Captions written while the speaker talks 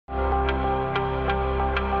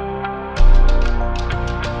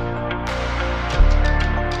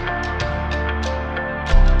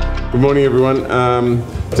Good morning, everyone.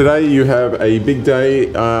 Today you have a big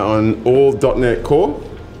day on all .NET Core,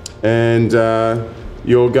 and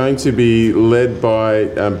you're going to be led by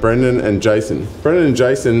Brendan and Jason. Brendan and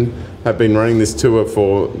Jason have been running this tour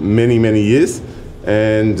for many, many years,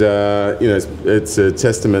 and you know, it's a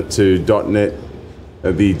testament to .NET,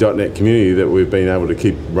 the .NET community, that we've been able to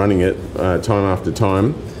keep running it time after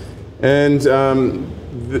time. And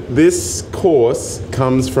this course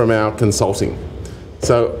comes from our consulting.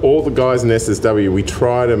 So all the guys in SSW, we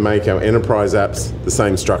try to make our enterprise apps the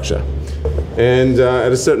same structure. And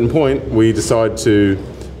at a certain point, we decided to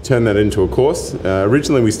turn that into a course.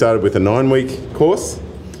 Originally, we started with a 9-week course,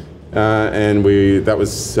 and that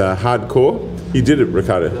was hardcore. You did it,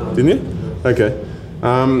 Ricardo, didn't you? Okay.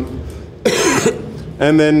 And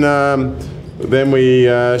then we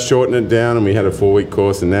shortened it down, and we had a 4-week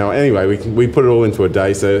course. And now, anyway, we put it all into a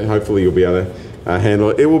day, so hopefully you'll be able to handle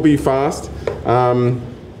it. It will be fast.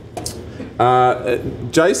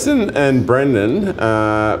 Jason and Brendan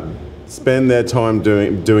spend their time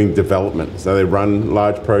doing development. So they run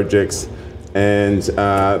large projects, and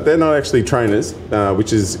they're not actually trainers,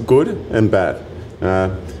 which is good and bad.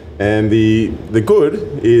 And the good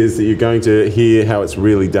is that you're going to hear how it's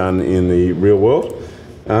really done in the real world.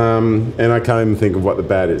 And I can't even think of what the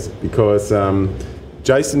bad is, because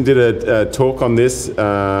Jason did a talk on this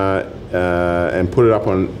and put it up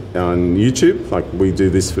on YouTube. Like we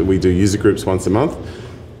do user groups once a month.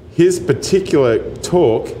 His particular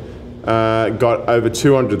talk got over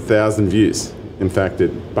 200,000 views. In fact,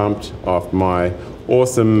 it bumped off my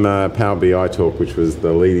awesome Power BI talk, which was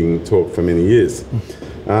the leading talk for many years.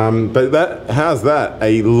 But how's that?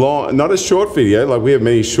 Not a short video, like we have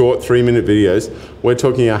many short 3-minute videos. We're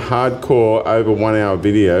talking a hardcore over 1-hour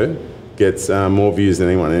video gets more views than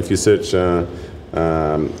anyone. And if you search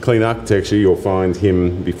clean architecture, you'll find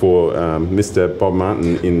him before Mr. Bob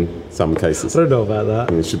Martin in some cases. I don't know about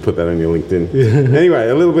that. You should put that on your LinkedIn. Anyway,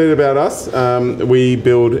 a little bit about us. We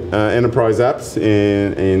build enterprise apps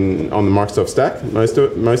on the Microsoft stack,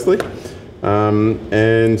 mostly.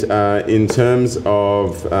 And in terms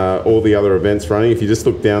of all the other events running, if you just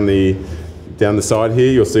look down the side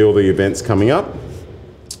here, you'll see all the events coming up.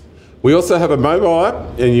 We also have a mobile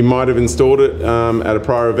app, and you might have installed it at a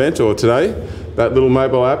prior event or today. That little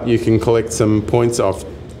mobile app, you can collect some points off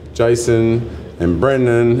Jason and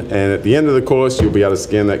Brendan, and at the end of the course, you'll be able to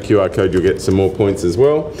scan that QR code. You'll get some more points as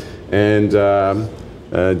well. And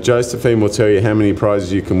Josephine will tell you how many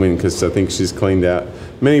prizes you can win, because I think she's cleaned out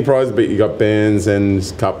many prizes, but you got bands and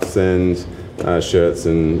cups and shirts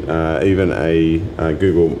and even a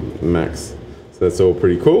Google Max. So that's all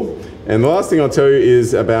pretty cool. And the last thing I'll tell you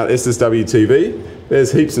is about SSW TV.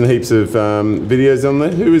 There's heaps and heaps of videos on there.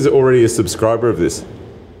 Who is already a subscriber of this?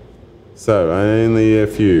 So only a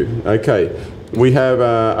few. Okay, we have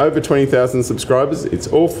over 20,000 subscribers. It's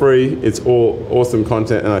all free. It's all awesome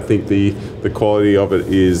content, and I think the quality of it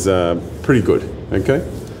is pretty good. Okay,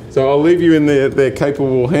 so I'll leave you in their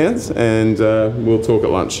capable hands, and we'll talk at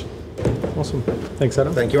lunch. Awesome. Thanks,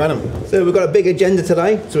 Adam. Thank you, Adam. So we've got a big agenda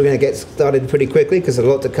today, so we're going to get started pretty quickly because there's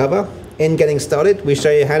a lot to cover. In getting started, we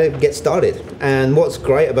show you how to get started. And what's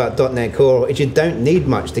great about .NET Core is you don't need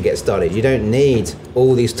much to get started. You don't need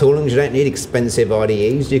all these toolings. You don't need expensive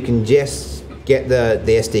IDEs. You can just get the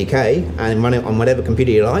SDK and run it on whatever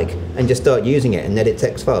computer you like and just start using it and edit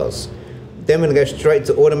text files. Then we're going to go straight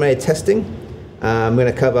to automated testing. We're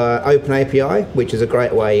going to cover OpenAPI, which is a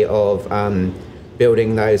great way of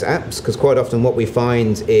building those apps, because quite often what we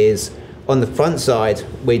find is on the front side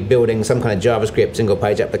we're building some kind of JavaScript single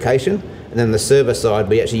page application, and then the server side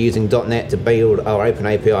we're actually using .NET to build our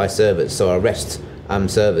OpenAPI servers, so our REST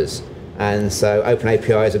servers. And so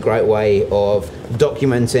OpenAPI is a great way of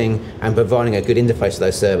documenting and providing a good interface to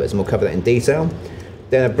those servers, and we'll cover that in detail.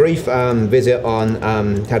 Then a brief visit on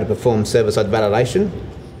how to perform server-side validation.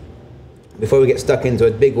 Before we get stuck into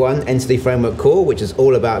a big one, Entity Framework Core, which is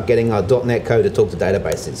all about getting our .NET code to talk to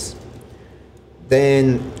databases.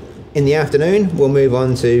 Then in the afternoon, we'll move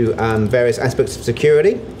on to various aspects of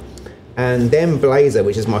security, and then Blazor,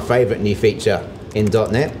 which is my favorite new feature in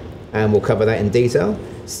 .NET, and we'll cover that in detail.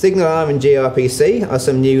 SignalR and gRPC are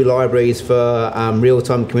some new libraries for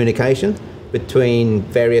real-time communication between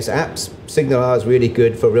various apps. SignalR is really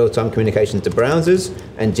good for real-time communication to browsers,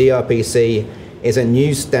 and gRPC is a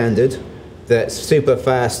new standard that's super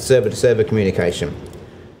fast server-to-server communication.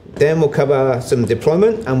 Then we'll cover some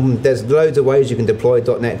deployment, and there's loads of ways you can deploy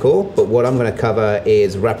 .NET Core, but what I'm going to cover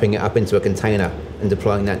is wrapping it up into a container and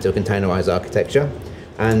deploying that to a containerized architecture.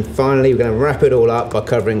 And finally, we're going to wrap it all up by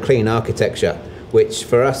covering clean architecture, which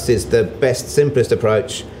for us is the best, simplest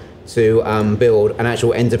approach to build an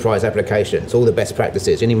actual enterprise application. It's all the best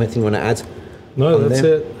practices. Anything you want to add? No, that's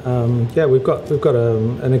it. Yeah, we've got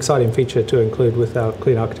an exciting feature to include with our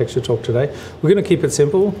clean architecture talk today. We're going to keep it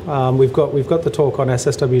simple. We've got the talk on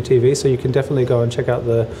SSW TV, so you can definitely go and check out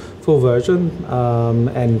the full version.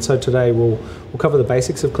 And so today we'll cover the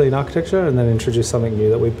basics of clean architecture and then introduce something new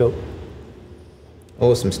that we've built.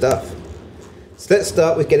 Awesome stuff. So let's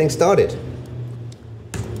start with getting started.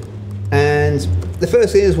 And the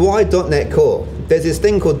first thing is, why .NET Core? There's this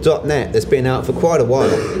thing called .NET that's been out for quite a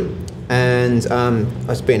while. And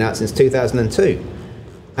it's been out since 2002,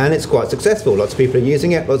 and it's quite successful. Lots of people are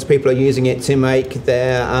using it. Lots of people are using it to make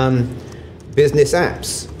their business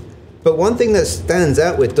apps. But one thing that stands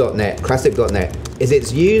out with .NET, classic .NET, is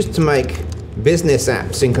it's used to make business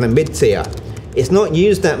apps in kind of mid-tier. It's not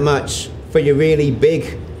used that much for your really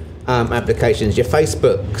big applications, your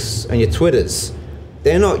Facebooks and your Twitters.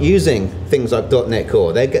 They're not using things like .NET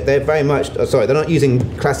Core. They're very much, they're not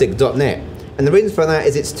using classic .NET. And the reason for that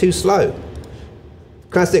is it's too slow.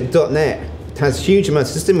 Classic .NET has huge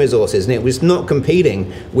amounts of system resources, and it was not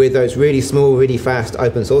competing with those really small, really fast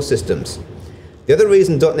open source systems. The other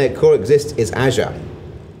reason .NET Core exists is Azure.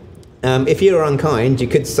 If you're unkind, you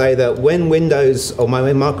could say that when Windows or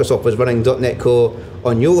when Microsoft was running .NET Core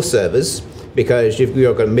on your servers, because you've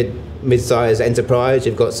got a mid-sized enterprise,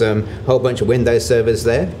 you've got a whole bunch of Windows servers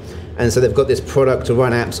there, and so they've got this product to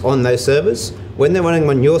run apps on those servers. When they're running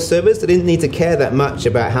on your servers, they didn't need to care that much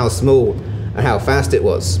about how small and how fast it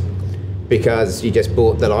was, because you just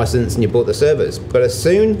bought the license and you bought the servers. But as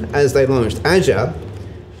soon as they launched Azure,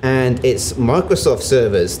 and it's Microsoft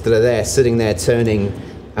servers that are there sitting there turning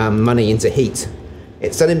money into heat,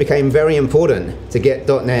 it suddenly became very important to get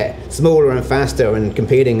 .NET smaller and faster and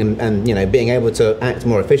competing and being able to act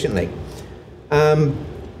more efficiently.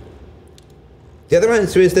 The other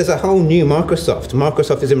answer is there's a whole new Microsoft.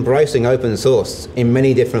 Microsoft is embracing open source in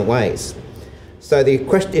many different ways. So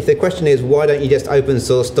if the question is, why don't you just open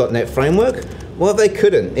source .NET Framework? Well, they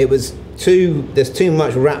couldn't. There's too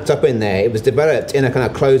much wrapped up in there. It was developed in a kind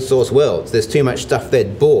of closed source world. There's too much stuff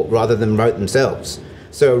they'd bought rather than wrote themselves.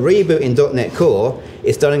 So a reboot in .NET Core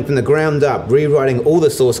is starting from the ground up, rewriting all the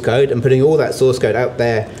source code and putting all that source code out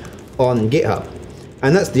there on GitHub.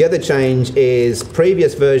 And that's the other change, is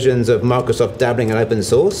previous versions of Microsoft dabbling in open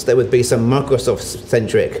source, there would be some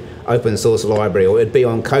Microsoft-centric open source library, or it'd be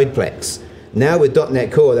on Codeplex. Now with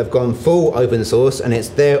 .NET Core, they've gone full open source, and it's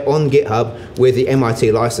there on GitHub with the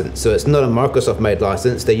MIT license. So it's not a Microsoft-made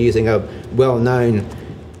license. They're using a well-known,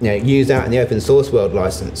 used out in the open source world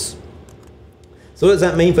license. So what does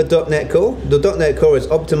that mean for .NET Core? The .NET Core is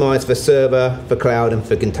optimized for server, for cloud, and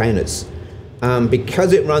for containers.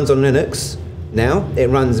 Because it runs on Linux, now it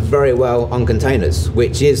runs very well on containers,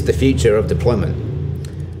 which is the future of deployment.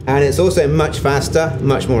 And it's also much faster,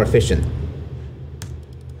 much more efficient.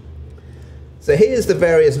 So here's the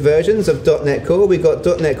various versions of .NET Core. We've got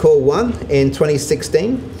 .NET Core 1 in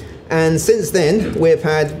 2016. And since then, we've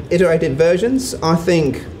had iterated versions. I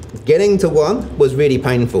think getting to 1 was really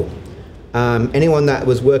painful. Anyone that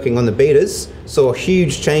was working on the betas saw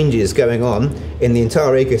huge changes going on in the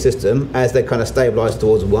entire ecosystem as they kind of stabilized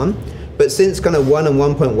towards 1. But since kind of 1 and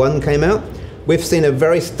 1.1 came out, we've seen a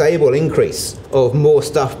very stable increase of more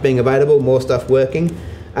stuff being available, more stuff working.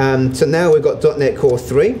 So now we've got .NET Core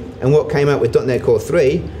 3, and what came out with .NET Core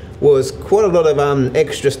 3 was quite a lot of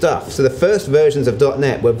extra stuff. So the first versions of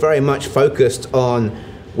 .NET were very much focused on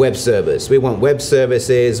web servers. We want web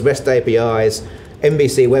services, REST APIs,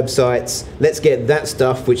 MVC websites. Let's get that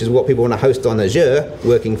stuff, which is what people want to host on Azure,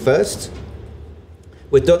 working first.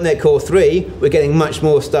 With .NET Core 3, we're getting much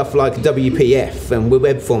more stuff like WPF and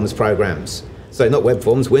web forms programs. So not web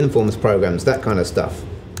forms, WinForms programs, that kind of stuff.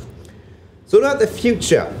 So what about the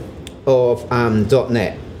future of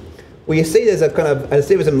 .NET? Well, you see there's a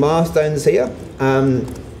series of milestones here.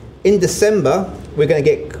 In December, we're going to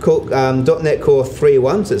get .NET Core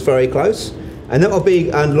 3.1, so it's very close. And that will be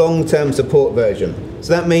a long-term support version.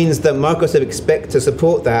 So that means that Microsoft expect to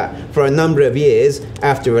support that for a number of years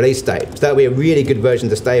after release date. So that will be a really good version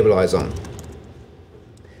to stabilize on.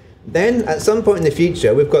 Then, at some point in the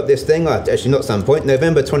future, we've got this thing, actually not some point,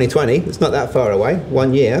 November 2020, it's not that far away,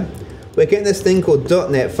 1 year, we're getting this thing called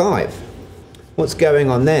 .NET 5. What's going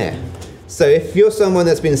on there? So if you're someone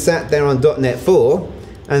that's been sat there on .NET 4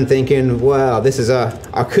 and thinking, wow,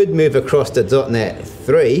 I could move across to .NET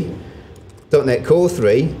 3, .NET Core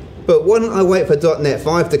 3, but why don't I wait for .NET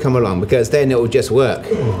 5 to come along, because then it will just work.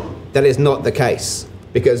 That is not the case,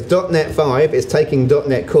 because .NET 5 is taking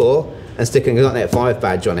 .NET Core and sticking a .NET 5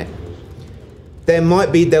 badge on it.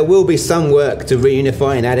 There will be some work to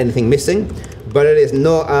reunify and add anything missing, But it is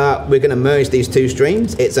not, we're going to merge these two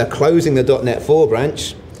streams. It's a closing the .NET 4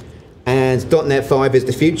 branch, and .NET 5 is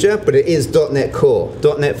the future, but it is .NET Core.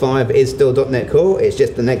 .NET 5 is still .NET Core, it's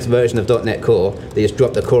just the next version of .NET Core. They just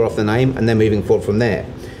dropped the core off the name, and they're moving forward from there.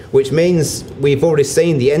 Which means we've already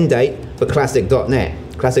seen the end date for Classic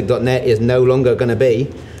 .NET. Classic .NET is no longer going to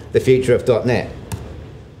be the future of .NET.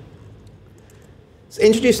 So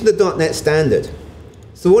introducing the .NET Standard.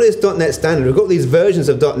 So what is .NET Standard? We've got these versions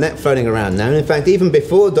of .NET floating around now. In fact, even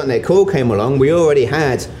before .NET Core came along, we already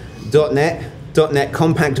had .NET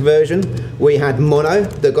Compact version. We had Mono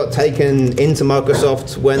that got taken into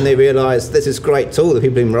Microsoft when they realized this is a great tool that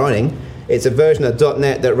people have been writing. It's a version of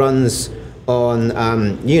 .NET that runs on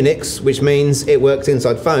Unix, which means it works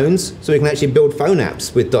inside phones, so we can actually build phone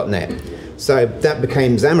apps with .NET. So that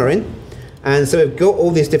became Xamarin. And so we've got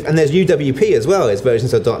all these different, and there's UWP as well as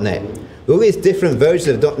versions of .NET. All these different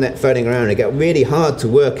versions of .NET floating around, it got really hard to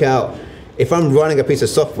work out, if I'm running a piece of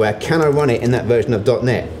software, can I run it in that version of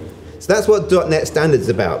 .NET? So that's what .NET Standard is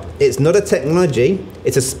about. It's not a technology,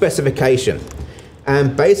 it's a specification.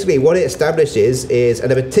 And basically what it establishes is,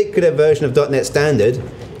 at a particular version of .NET Standard,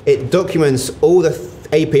 it documents all the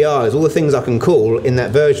APIs, all the things I can call in that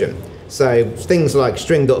version. So things like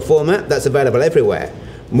string.format, that's available everywhere.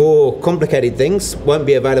 More complicated things won't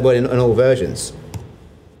be available in all versions.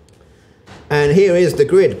 And here is the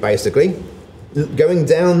grid, basically. Going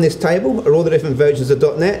down this table are all the different versions of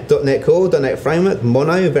 .NET, .NET Core, .NET Framework,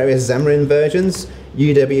 Mono, various Xamarin versions,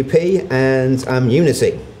 UWP, and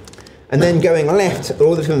Unity. And then going left are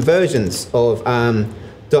all the different versions of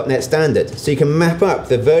 .NET Standard. So you can map up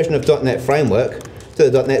the version of .NET Framework to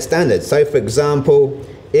the .NET Standard. So for example,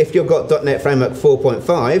 if you've got .NET Framework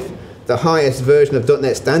 4.5, the highest version of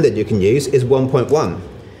 .NET Standard you can use is 1.1.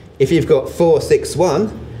 If you've got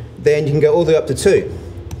 4.6.1, then you can go all the way up to 2.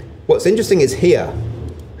 What's interesting is here,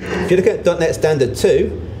 if you look at .NET Standard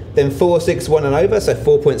 2, then 4.6.1 and over, so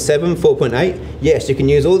 4.7, 4.8, yes, you can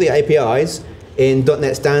use all the APIs in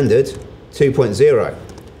 .NET Standard 2.0.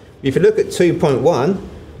 If you look at 2.1,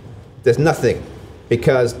 there's nothing,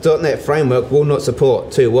 because .NET Framework will not support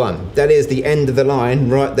 2.1. That is the end of the line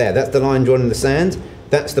right there. That's the line drawn in the sand.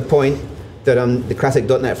 That's the point that the classic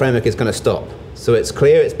 .NET Framework is going to stop. So it's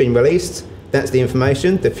clear, it's been released. That's the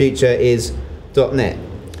information. The future is .NET.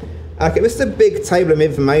 Okay, this is a big table of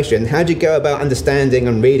information. How do you go about understanding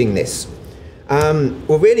and reading this?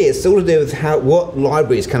 Well, really, it's all to do with what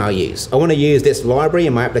libraries can I use. I want to use this library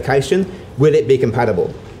in my application. Will it be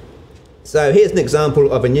compatible? So here's an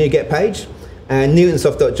example of a NuGet page, and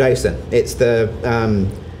Newtonsoft.json. It's the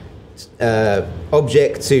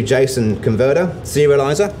object to JSON converter,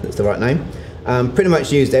 serializer, that's the right name, pretty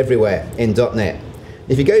much used everywhere in .NET.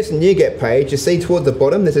 If you go to the NuGet page, you see toward the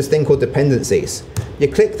bottom there's this thing called dependencies. You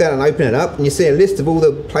click that and open it up, and you see a list of all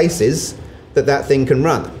the places that that thing can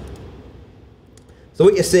run. So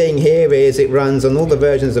what you're seeing here is it runs on all the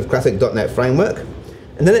versions of classic .NET Framework,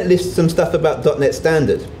 and then it lists some stuff about .NET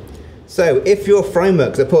Standard. So if your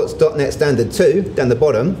framework supports .NET Standard 2, down the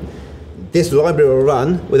bottom, this library will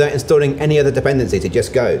run without installing any other dependencies, it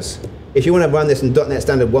just goes. If you want to run this in .NET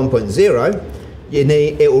Standard 1.0,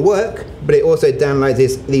 it will work, but it also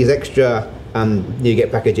downloads these extra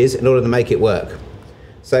NuGet packages in order to make it work.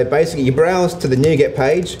 So basically you browse to the NuGet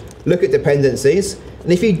page, look at dependencies,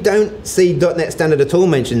 and if you don't see .NET Standard at all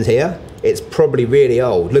mentioned here, it's probably really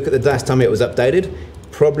old. Look at the last time it was updated,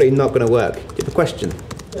 probably not going to work. Do you have a question?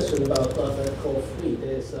 Question about .NET Core 3.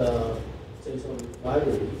 There's a JSON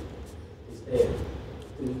library. Is there? Do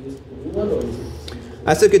we use the new one, or is it?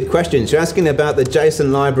 That's a good question. So you're asking about the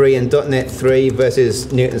JSON library in .NET 3 versus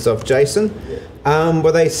Newtonsoft JSON.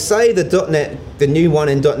 Well, they say the new one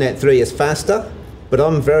in .NET 3 is faster, but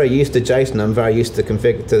I'm very used to JSON. I'm very used to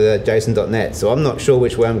the JSON.NET, so I'm not sure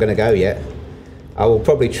which way I'm going to go yet. I will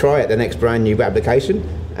probably try it the next brand new application,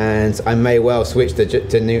 and I may well switch to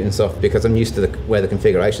Newtonsoft because I'm used to where the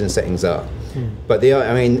configuration settings are. But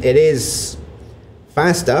I mean, it is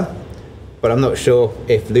faster, but I'm not sure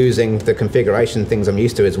if losing the configuration things I'm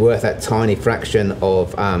used to is worth that tiny fraction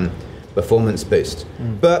of performance boost.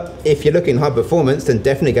 But if you're looking high performance, then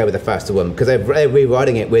definitely go with the faster one, because they're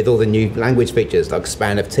rewriting it with all the new language features like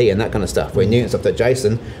span of T and that kind of stuff, where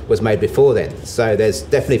Newtonsoft.json was made before then. So there's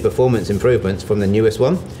definitely performance improvements from the newest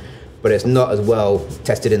one, but it's not as well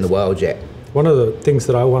tested in the world yet. One of the things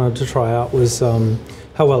that I wanted to try out was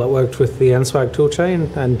how well it worked with the NSWAG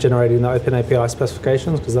toolchain and generating the OpenAPI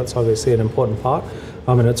specifications, because that's obviously an important part.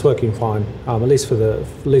 And it's working fine, at least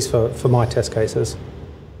for my test cases.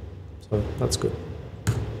 So that's good.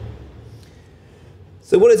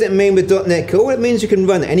 So what does it mean with .NET Core? Well, it means you can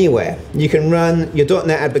run anywhere. You can run your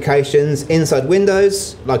 .NET applications inside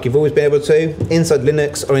Windows, like you've always been able to, inside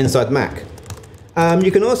Linux or inside Mac.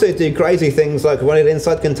 You can also do crazy things like run it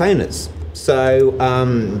inside containers. So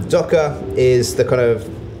Docker is the kind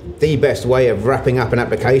of the best way of wrapping up an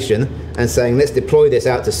application and saying, let's deploy this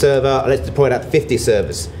out to server, or let's deploy it out to 50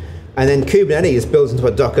 servers. And then Kubernetes builds into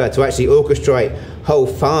a Docker to actually orchestrate whole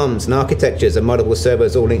farms and architectures and multiple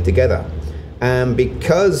servers all linked together. And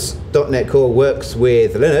because .NET Core works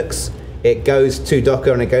with Linux, it goes to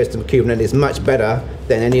Docker and it goes to Kubernetes much better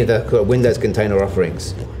than any of the Windows container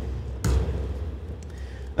offerings.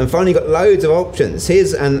 And finally, you've got loads of options.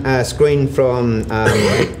 Here's a screen from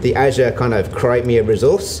the Azure kind of create me a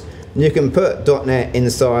resource. And you can put .NET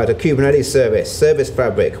inside a Kubernetes service, Service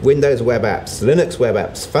Fabric, Windows web apps, Linux web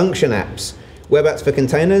apps, function apps, web apps for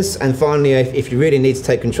containers, and finally, if you really need to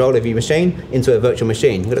take control of your machine, into a virtual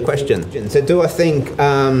machine. You've got a question. So do I think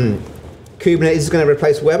Kubernetes is going to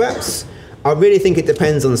replace web apps? I really think it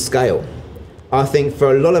depends on scale. I think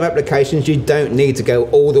for a lot of applications, you don't need to go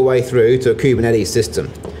all the way through to a Kubernetes system.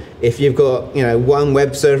 If you've got one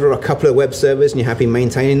web server or a couple of web servers and you're happy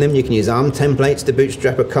maintaining them, you can use ARM templates to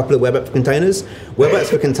bootstrap a couple of web app containers. Web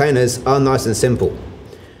apps for containers are nice and simple.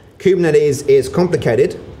 Kubernetes is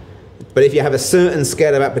complicated, but if you have a certain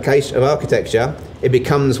scale of application of architecture, it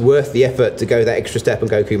becomes worth the effort to go that extra step and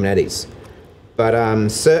go Kubernetes. But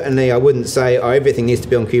certainly I wouldn't say everything needs to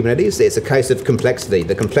be on Kubernetes. It's a case of complexity,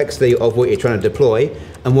 the complexity of what you're trying to deploy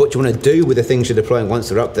and what you want to do with the things you're deploying once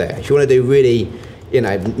they're up there. If you want to do really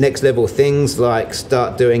next level things like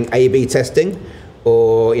start doing A/B testing,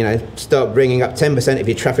 or start bringing up 10% of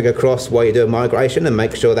your traffic across while you do a migration and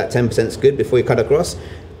make sure that 10% is good before you cut across,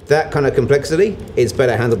 that kind of complexity is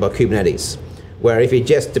better handled by Kubernetes. Where if you're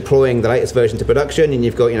just deploying the latest version to production and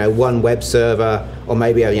you've got one web server or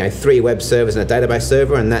maybe 3 web servers and a database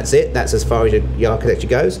server and that's it, that's as far as your architecture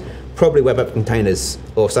goes, probably web app containers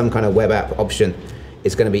or some kind of web app option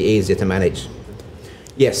is going to be easier to manage.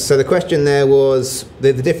 Yes, so the question there was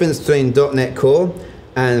the difference between .NET Core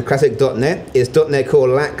and classic .NET is .NET Core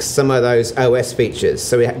lacks some of those OS features.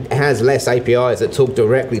 So it has less APIs that talk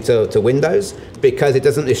directly to Windows because it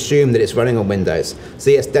doesn't assume that it's running on Windows. So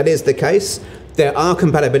yes, that is the case. There are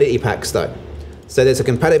compatibility packs though. So there's a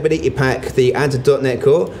compatibility pack that you add to .NET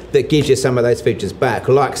Core that gives you some of those features back,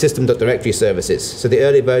 like system.directory services. So the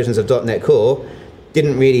early versions of .NET Core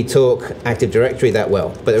didn't really talk Active Directory that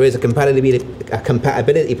well, but there is a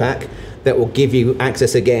compatibility pack that will give you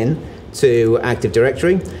access again to Active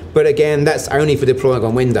Directory. But again, that's only for deploying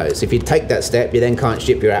on Windows. If you take that step, you then can't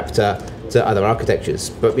ship your app to other architectures.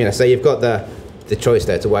 But so you've got the choice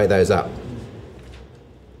there to weigh those up.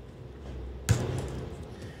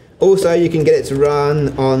 Also, you can get it to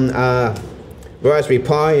run on Raspberry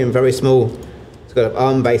Pi and very small sort of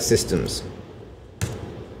ARM-based systems.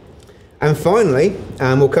 And finally,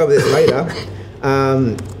 we'll cover this later,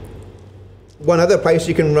 one other place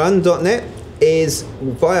you can run .NET is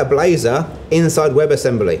via Blazor inside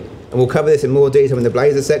WebAssembly. And we'll cover this in more detail in the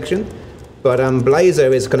Blazor section. But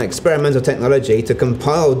Blazor is kind of experimental technology to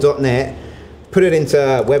compile .NET, put it into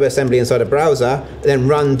WebAssembly inside a browser, and then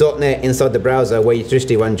run .NET inside the browser where you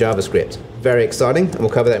traditionally run JavaScript. Very exciting, and we'll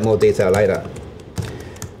cover that in more detail later.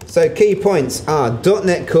 So key points are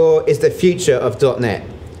 .NET Core is the future of .NET.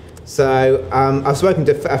 So I've spoken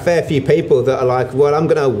to a fair few people that are like, well, I'm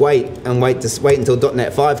going to wait until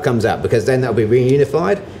 .NET 5 comes out because then that'll be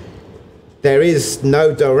reunified. There is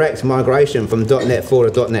no direct migration from .NET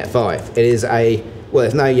 4 to .NET 5. It is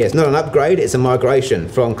it's not an upgrade, it's a migration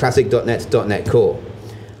from classic .NET to .NET Core.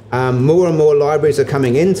 More and more libraries are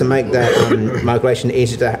coming in to make that migration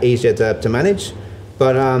easier to manage.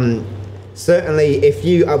 But certainly if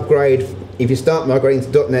you start migrating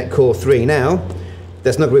to .NET Core 3 now,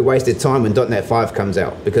 that's not going to be wasted time when .NET 5 comes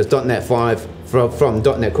out, because .NET 5 from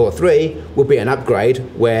 .NET Core 3 will be an upgrade,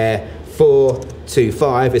 where 4 to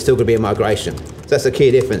 5 is still going to be a migration. So that's the key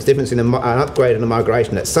difference in an upgrade and a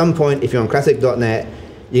migration. At some point, if you're on classic .NET,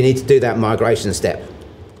 you need to do that migration step.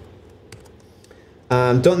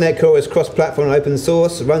 .NET Core is cross-platform and open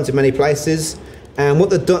source, runs in many places. And what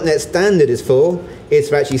the .NET standard is for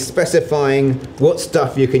actually specifying what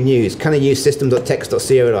stuff you can use. Can I use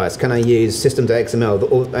system.text.serialize? Can I use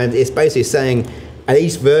system.xml? And it's basically saying, at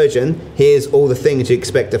each version, here's all the things you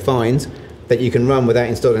expect to find that you can run without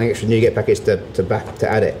installing an extra NuGet package to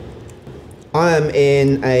add it. I am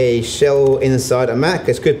in a shell inside a Mac.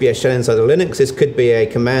 This could be a shell inside a Linux. This could be a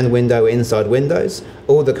command window inside Windows.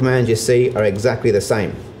 All the commands you see are exactly the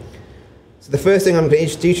same. So the first thing I'm going to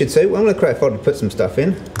introduce you to, I'm going to create a folder to put some stuff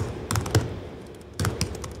in.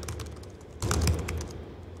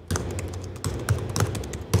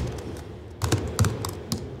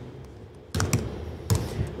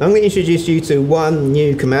 I'm going to introduce you to one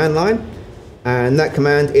new command line, and that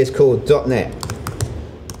command is called .NET.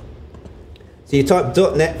 So you type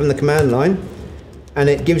 .NET from the command line, and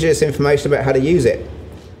it gives you this information about how to use it.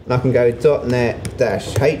 And I can go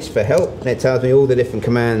 .NET-H for help, and it tells me all the different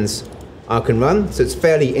commands I can run, so it's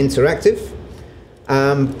fairly interactive.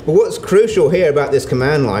 But what's crucial here about this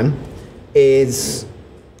command line is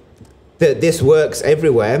that this works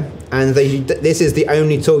everywhere, and this is the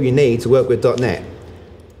only tool you need to work with .NET.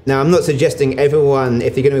 Now, I'm not suggesting everyone,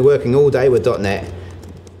 if you're going to be working all day with .NET,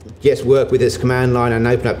 just work with this command line and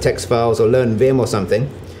open up text files or learn Vim or something.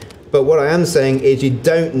 But what I am saying is you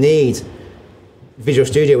don't need Visual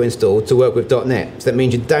Studio installed to work with .NET. So that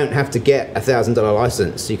means you don't have to get a $1,000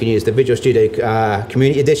 license. You can use the Visual Studio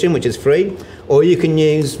Community Edition, which is free, or you can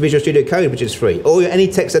use Visual Studio Code, which is free, or any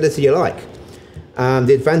text editor you like.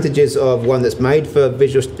 The advantages of one that's made for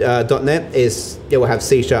Visual .NET is it will have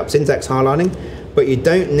C# syntax highlighting, but you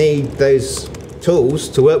don't need those tools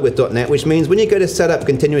to work with .NET, which means when you go to set up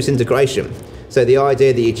continuous integration, so the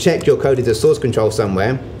idea that you check your code into source control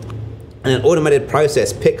somewhere, and an automated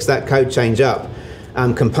process picks that code change up,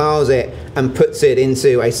 compiles it, and puts it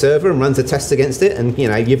into a server and runs a test against it, and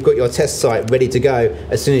you've got your test site ready to go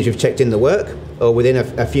as soon as you've checked in the work, or within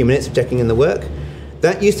a few minutes of checking in the work.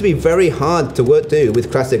 That used to be very hard to do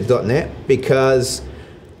with classic .NET because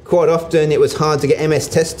quite often it was hard to get MS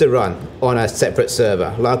Test to run on a separate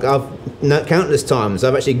server. Like countless times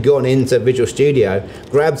I've actually gone into Visual Studio,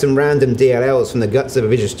 grabbed some random DLLs from the guts of a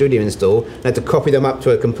Visual Studio install, and had to copy them up to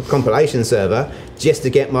a compilation server just to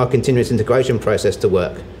get my continuous integration process to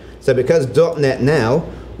work. So because .NET now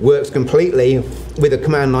works completely with a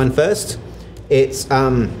command line first, it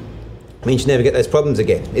means you never get those problems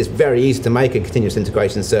again. It's very easy to make a continuous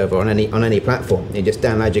integration server on any platform. You just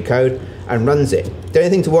download your code and runs it. The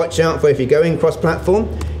only thing to watch out for if you're going cross-platform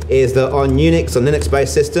is that on Unix or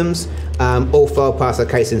Linux-based systems, all file paths are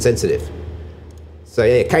case insensitive. So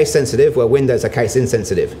yeah, case sensitive, well, Windows are case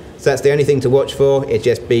insensitive. So that's the only thing to watch for, is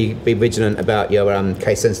just be vigilant about your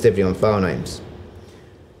case sensitivity on file names.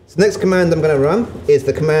 So the next command I'm going to run is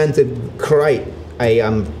the command to create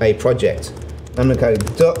a project. I'm going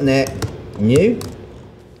to go .NET new,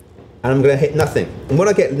 and I'm going to hit nothing. And what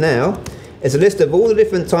I get now is a list of all the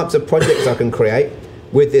different types of projects I can create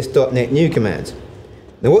with this .NET new command.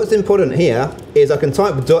 Now what's important here is I can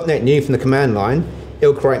type .NET new from the command line,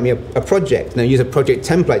 it'll create me a project, and I'll use a project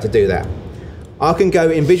template to do that. I can go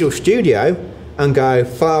in Visual Studio and go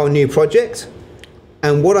File, New Project,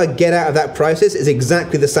 and what I get out of that process is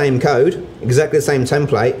exactly the same code, exactly the same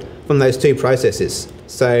template from those two processes.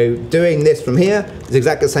 So doing this from here is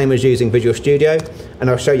exactly the same as using Visual Studio, and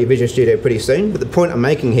I'll show you Visual Studio pretty soon. But the point I'm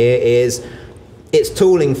making here is it's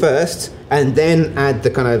tooling first, and then add the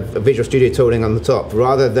kind of Visual Studio tooling on the top,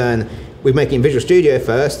 rather than we're making Visual Studio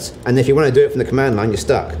first, and if you want to do it from the command line, you're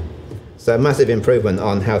stuck. So a massive improvement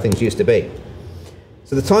on how things used to be.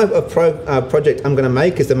 So the type of project I'm going to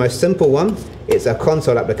make is the most simple one. It's a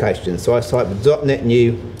console application. So I type .NET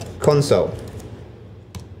new console.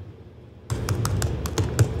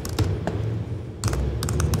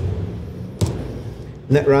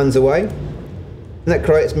 And that runs away, and that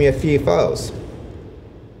creates me a few files.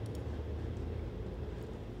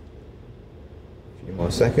 A few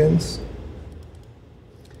more seconds.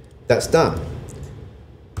 That's done.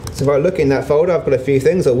 So if I look in that folder, I've got a few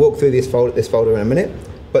things. I'll walk through this folder in a minute.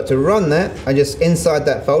 But to run that, I just inside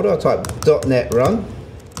that folder, I type .NET run,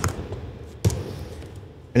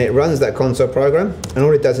 and it runs that console program, and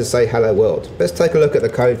all it does is say hello world. Let's take a look at the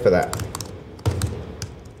code for that.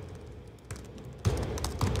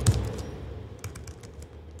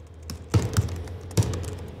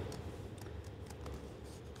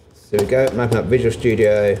 There we go, I'm opening up Visual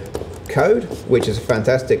Studio Code, which is a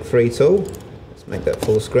fantastic free tool. Let's make that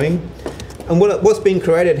full screen. And what's been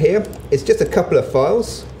created here is just a couple of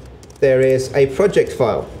files. There is a project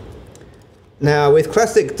file. Now with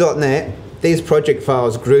classic .NET, these project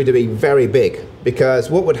files grew to be very big, because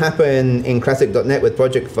what would happen in classic .NET with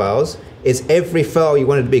project files is every file you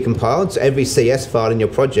wanted to be compiled, so every CS file in your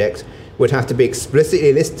project would have to be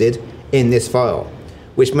explicitly listed in this file.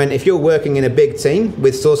 Which meant if you're working in a big team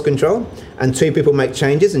with source control and two people make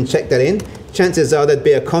changes and check that in, chances are there'd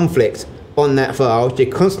be a conflict on that file.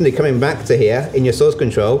 You're constantly coming back to here in your source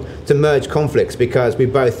control to merge conflicts, because we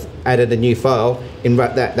both added a new file in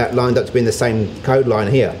that lined up to be in the same code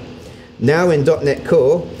line here. Now in .NET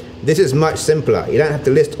Core, this is much simpler. You don't have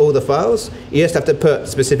to list all the files, you just have to put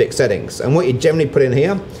specific settings. And what you generally put in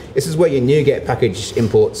here, this is where your NuGet package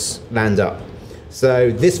imports land up.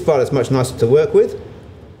 So this file is much nicer to work with.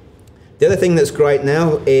 The other thing that's great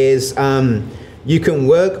now is You can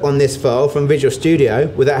work on this file from Visual Studio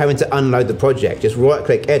without having to unload the project. Just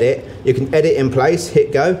right-click Edit. You can edit in place,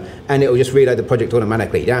 hit Go, and it will just reload the project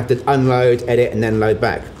automatically. You don't have to unload, edit, and then load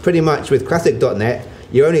back. Pretty much with classic.NET,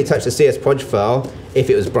 you only touch the CSproj file if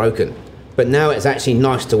it was broken. But now it's actually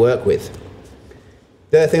nice to work with.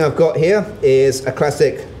 The other thing I've got here is a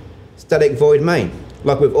classic static void main,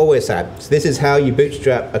 like we've always had. So this is how you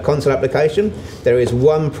bootstrap a console application. There is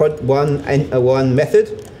one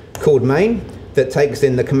method called main that takes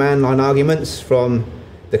in the command line arguments from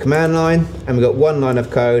the command line, and we've got one line of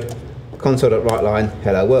code, console.writeLine,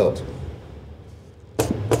 hello world.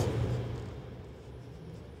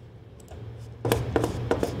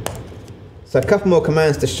 So a couple more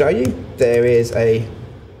commands to show you. There is a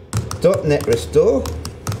 .NET restore.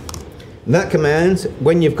 And that command,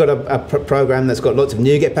 when you've got a program that's got lots of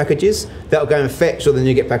NuGet packages, that'll go and fetch all the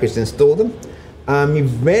NuGet packages and install them. You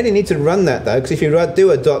rarely need to run that though, because if you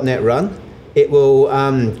do a .NET run, it will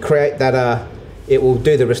create that, it will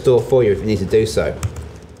do the restore for you if you need to do so.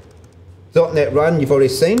 .NET run, you've already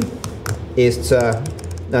seen, is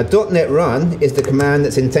now .NET run is the command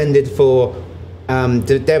that's intended for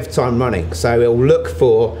the dev time running. So it will look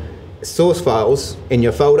for source files in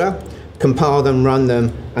your folder, compile them, run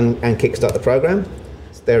them, and kickstart the program.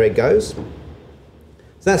 So there it goes. So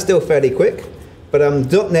that's still fairly quick, but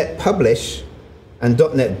 .NET publish and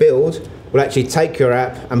 .NET build will actually take your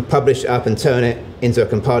app and publish it up and turn it into a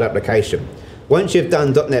compiled application. Once you've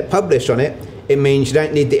done .NET publish on it, it means you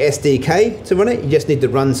don't need the SDK to run it, you just need the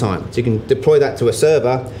runtime. So you can deploy that to a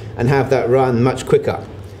server and have that run much quicker.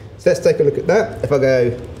 So let's take a look at that. If I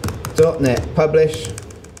go .NET publish,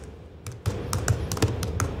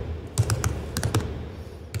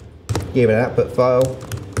 give it an output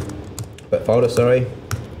folder, sorry,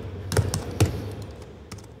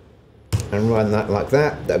 and run that like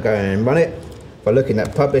that. That'll go in and run it. If I look in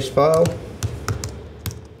that publish file,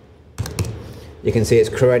 you can see it's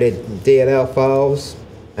created DLL files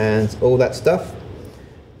and all that stuff.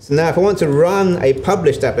 So now if I want to run a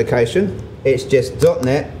published application, it's just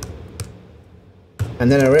 .NET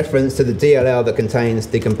and then a reference to the DLL that contains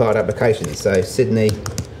the compiled application. So Sydney.dll.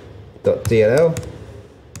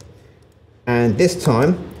 And this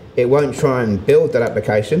time, it won't try and build that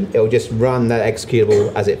application. It'll just run that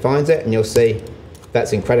executable as it finds it, and you'll see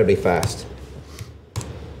that's incredibly fast.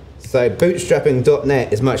 So bootstrapping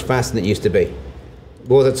 .NET is much faster than it used to be.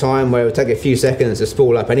 There was a time where it would take a few seconds to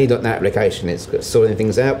spool up any .NET application. It's sorting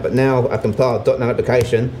things out, but now a compiled .NET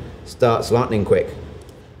application starts lightning quick.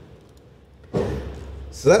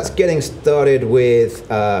 So that's getting started with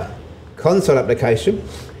console application.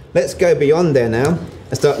 Let's go beyond there now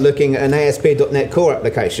and start looking at an ASP .NET Core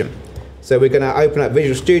application. So we're going to open up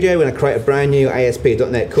Visual Studio, we're going to create a brand new ASP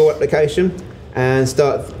 .NET Core application and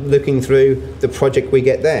start looking through the project we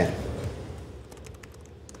get there.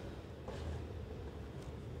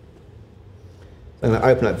 So I'm going to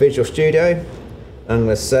open up Visual Studio, I'm going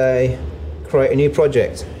to say create a new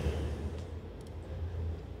project.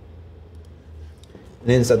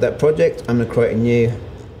 And inside that project I'm going to create a new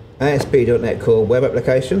ASP .NET Core web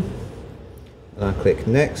application. And I click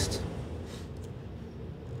next.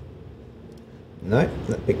 No,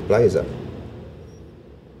 that pick Blazor.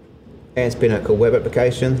 ASP.NET Core web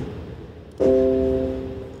application. Get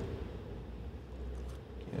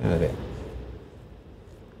out of it.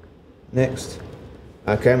 Next.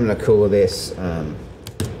 Okay, I'm going to call this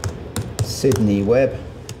Sydney Web.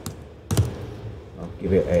 I'll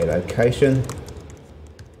give it a location.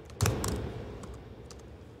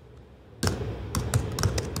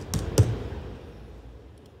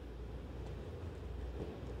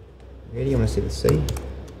 Really, you want to see the C?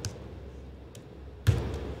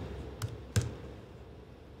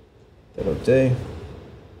 That'll do.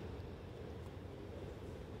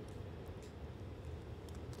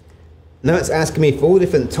 Now it's asking me for all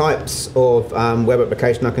different types of web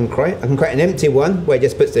application I can create. I can create an empty one where it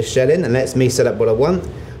just puts the shell in and lets me set up what I want.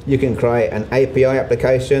 You can create an API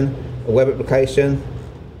application, a web application.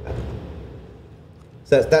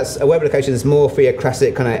 So that's a web application that's more for your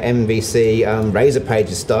classic kind of MVC Razor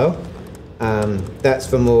Pages style. That's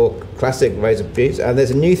for more classic Razor Pages.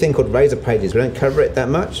 There's a new thing called Razor Pages. We don't cover it that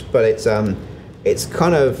much, but it's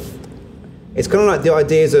kind of like the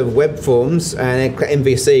ideas of web forms and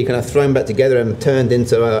MVC kind of thrown back together and turned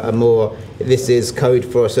into a more, this is code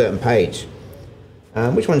for a certain page.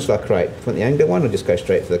 Which one should I create? Do you want the Angular one or just go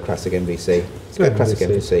straight for the classic MVC? Let's go classic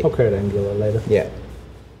MVC. I'll create Angular later. Yeah.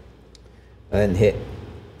 And hit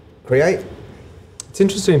create. It's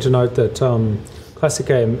interesting to note that classic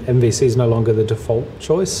MVC is no longer the default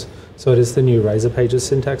choice. So it is the new Razor Pages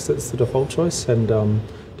syntax that's the default choice. And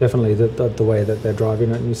definitely the way that they're driving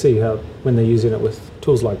it. And you see how when they're using it with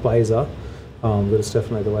tools like Blazor, that it's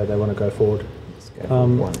definitely the way they want to go forward.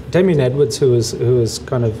 Damien Edwards, who was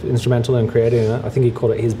kind of instrumental in creating it, I think he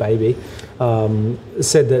called it his baby,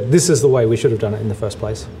 said that this is the way we should have done it in the first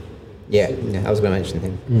place. Yeah, I was going to mention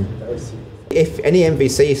him. If any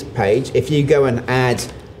MVC page, if you go and add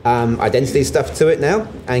identity stuff to it now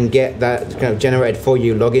and get that kind of generated for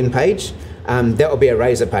you login page, that will be a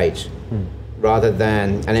Razor page rather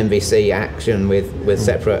than an MVC action with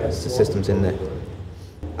separate systems in there.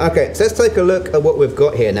 Okay, so let's take a look at what we've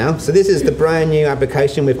got here now. So this is the brand new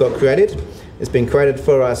application we've got created. It's been created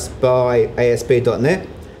for us by ASP.NET.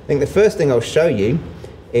 I think the first thing I'll show you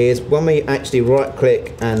is when we actually right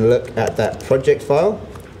click and look at that project file.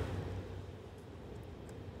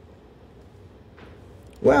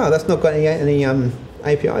 Wow, that's not got any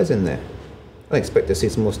APIs in there. I expect to see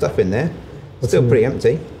some more stuff in there. Still pretty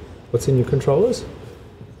empty. What's in your controllers?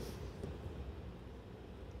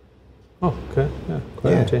 Oh, okay. Yeah,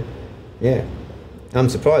 quite empty. Yeah. I'm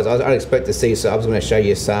surprised. I'd expect to see, so I was going to show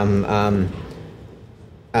you some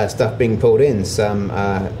stuff being pulled in, some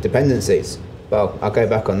dependencies. Well, I'll go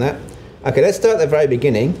back on that. Okay, let's start at the very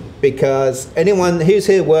beginning, because anyone who's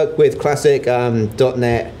here worked with classic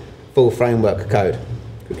 .NET full framework code?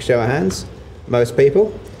 Quick show of hands. Most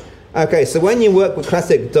people. Okay, so when you work with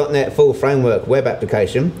classic .NET full framework web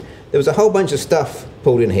application, there was a whole bunch of stuff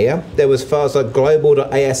pulled in here. There was files like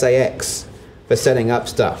global.asax for setting up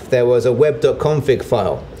stuff. There was a web.config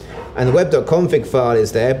file. And the web.config file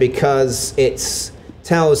is there because it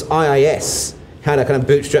tells IIS how to kind of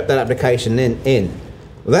bootstrap that application in.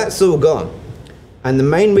 Well, that's all gone. And the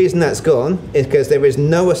main reason that's gone is because there is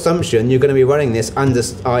no assumption you're going to be running this under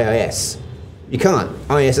IIS. You can't.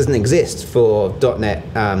 IIS doesn't exist for .NET,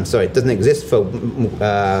 it doesn't exist for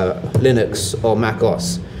Linux or Mac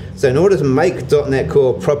OS. So in order to make .NET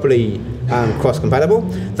Core properly cross-compatible,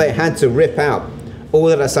 they had to rip out all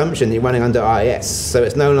that assumption that you're running under IIS. So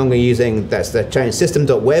it's no longer using, that's the change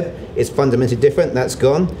system.web, it's fundamentally different, that's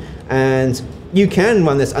gone. And you can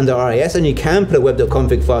run this under IIS and you can put a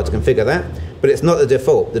web.config file to configure that, but it's not the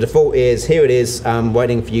default. The default is, here it is,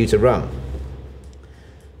 waiting for you to run.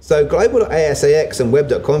 So global.asax and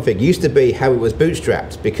web.config used to be how it was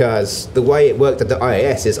bootstrapped, because the way it worked at the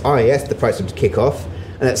IIS is IIS, the process would kick off,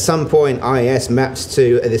 and at some point IIS maps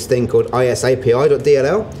to this thing called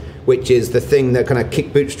isapi.dll, which is the thing that kind of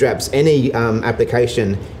bootstraps any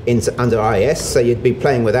application into under IIS. So you'd be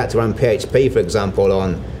playing with that to run PHP, for example,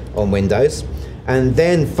 on Windows. And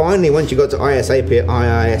then finally, once you got to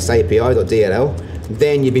isapi.dll,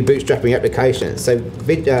 then you'd be bootstrapping your application. So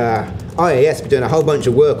IIS be doing a whole bunch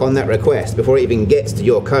of work on that request before it even gets to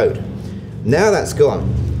your code. Now that's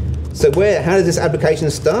gone. So how does this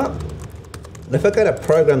application start? If I go to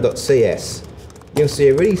program.cs, you'll see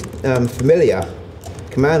a really familiar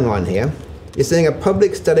command line here. You're seeing a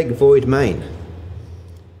public static void main.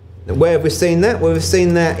 Now, where have we seen that? Well, we've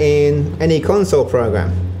seen that in any console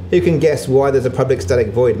program. Who can guess why there's a public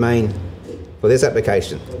static void main for this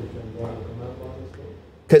application?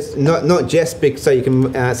 Because not just because so you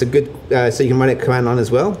can it's a good so you can run it command line as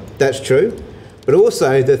well. That's true, but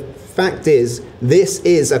also the fact is this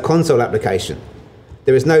is a console application.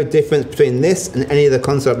 There is no difference between this and any other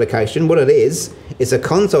console application. What it is, it's a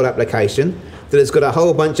console application that has got a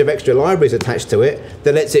whole bunch of extra libraries attached to it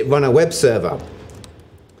that lets it run a web server.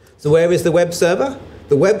 So where is the web server?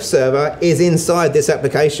 The web server is inside this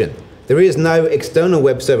application. There is no external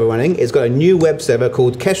web server running. It's got a new web server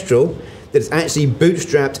called Kestrel that's actually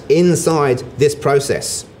bootstrapped inside this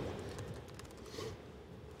process.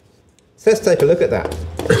 So let's take a look at that.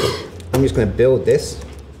 I'm just going to build this.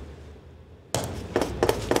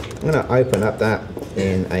 I'm going to open up that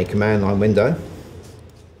in a command line window.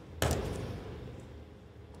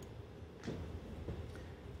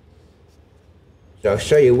 So I'll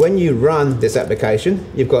show you when you run this application,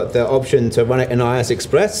 you've got the option to run it in IIS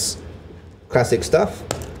Express, classic stuff,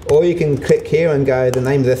 or you can click here and go the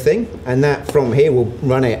name of the thing, and that from here will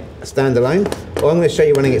run it standalone. Or I'm going to show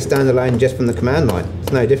you running it standalone just from the command line.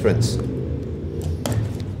 It's no difference.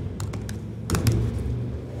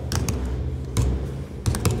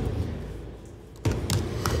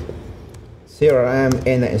 Here I am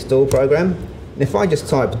in the install program, and if I just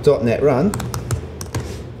type .NET run,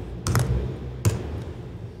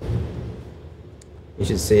 you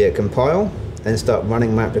should see it compile and start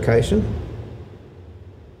running my application.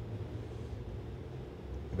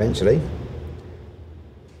 Eventually.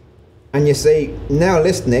 And you see now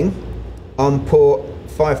listening on port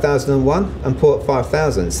 5001 and port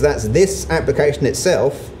 5000. So that's this application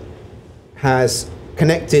itself has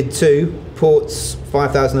connected to ports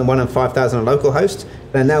 5001 and 5000 on localhost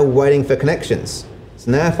They're now waiting for connections.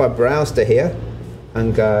 So now if I browse to here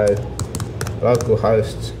and go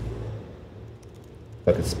localhost, if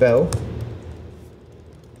I could spell,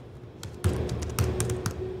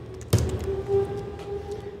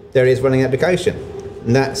 there it is running application.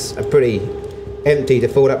 And that's a pretty empty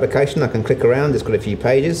default application. I can click around, it's got a few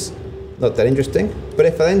pages, not that interesting. But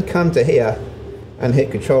if I then come to here and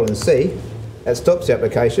hit Control and C, that stops the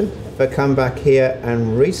application. If I come back here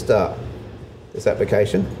and restart this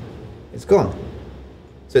application, it's gone.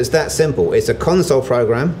 So it's that simple. It's a console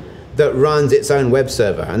program that runs its own web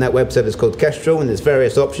server, and that web server is called Kestrel, and there's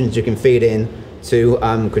various options you can feed in to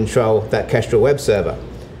control that Kestrel web server.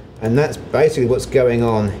 And that's basically what's going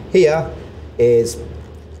on here. Is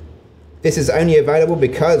this is only available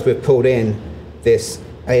because we've pulled in this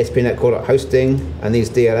ASP NET Core hosting and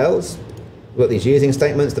these DLLs. We've got these using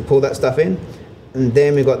statements to pull that stuff in, and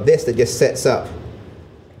then we've got this that just sets up,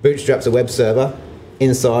 bootstraps a web server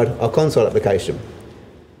inside our console application.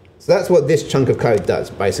 So that's what this chunk of code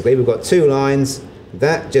does. Basically, we've got 2 lines.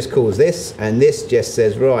 That just calls this, and this just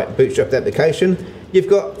says, right, bootstrap the application. You've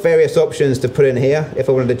got various options to put in here. If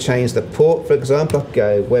I wanted to change the port, for example, I could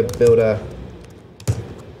go web builder.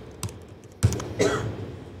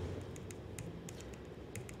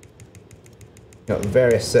 Got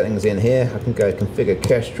various settings in here. I can go configure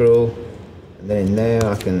Kestrel, and then in there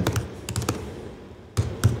I can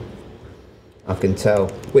tell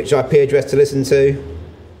which IP address to listen to,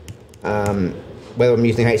 whether I'm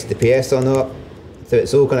using HTTPS or not. So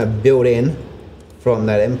it's all kind of built in from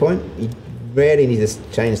that endpoint. You rarely need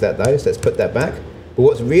to change that though, so let's put that back. But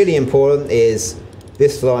what's really important is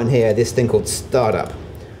this line here, this thing called startup.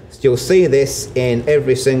 So you'll see this in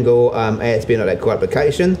every single ASP NET Core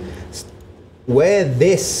application. Where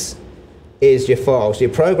this is your file, so your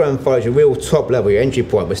program file is your real top level, your entry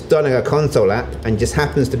point. We're starting a console app, and just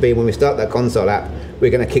happens to be when we start that console app,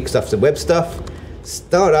 we're going to kick stuff to web stuff.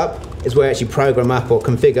 Startup is where I actually program up or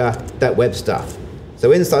configure that web stuff.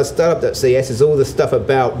 So inside startup.cs is all the stuff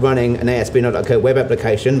about running an ASP NET Core web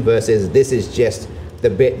application, versus this is just the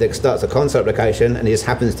bit that starts a console application, and it just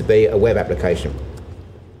happens to be a web application.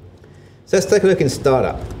 So let's take a look in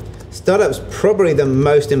startup. Startup's probably the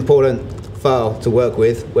most important file to work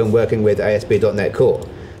with when working with ASP .NET Core.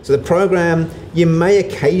 So the program, you may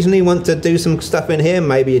occasionally want to do some stuff in here,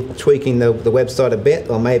 maybe tweaking the website a bit,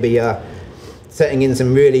 or maybe setting in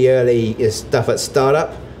some really early stuff at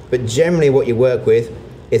startup, but generally what you work with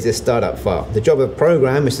is this startup file. The job of the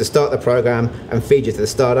program is to start the program and feed you to the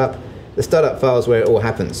startup. The startup file is where it all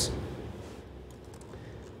happens.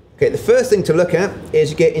 Okay, the first thing to look at is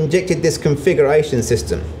you get injected this configuration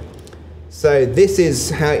system. So this is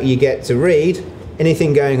how you get to read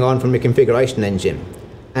anything going on from your configuration engine.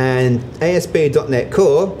 And ASP .NET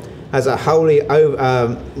Core has a wholly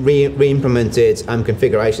re-implemented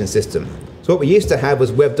configuration system. So what we used to have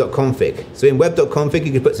was web.config. So in web.config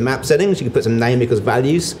you could put some app settings, you could put some name equals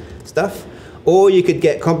values stuff, or you could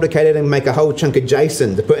get complicated and make a whole chunk of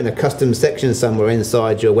JSON to put in a custom section somewhere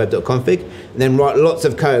inside your web.config, and then write lots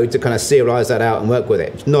of code to kind of serialize that out and work with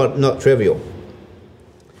it. It's not trivial.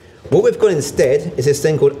 What we've got instead is this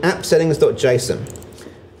thing called appsettings.json.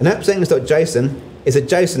 And appsettings.json is a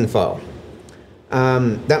JSON file.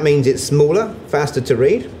 That means it's smaller, faster to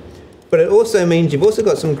read, but it also means you've also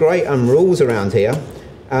got some great rules around here.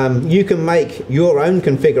 You can make your own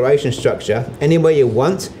configuration structure anywhere you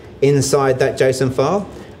want inside that JSON file,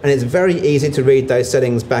 and it's very easy to read those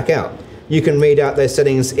settings back out. You can read out those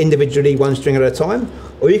settings individually, one string at a time,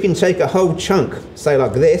 or you can take a whole chunk, say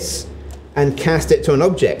like this, and cast it to an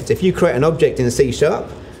object. If you create an object in C#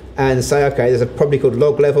 and say, okay, there's a property called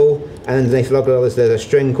log level, and underneath log level there's a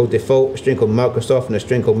string called default, a string called Microsoft, and a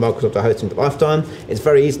string called Microsoft hosting lifetime, it's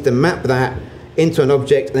very easy to map that into an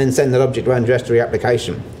object and then send that object around your S3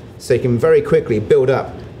 application. So you can very quickly build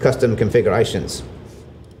up custom configurations.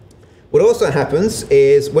 What also happens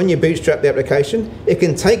is when you bootstrap the application, it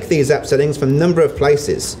can take these app settings from a number of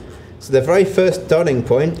places. So the very first starting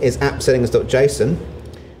point is appsettings.json.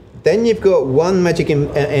 Then you've got one magic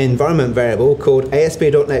environment variable called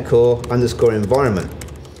ASP.NET Core _environment.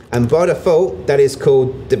 And by default, that is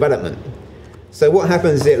called development. So what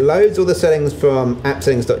happens is it loads all the settings from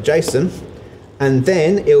appsettings.json, and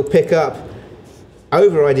then it'll pick up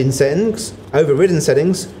overridden settings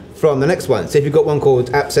from the next one. So if you've got one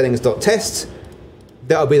called appsettings.test,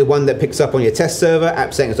 that'll be the one that picks up on your test server,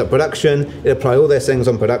 appsettings.production, it'll apply all their settings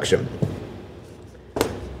on production.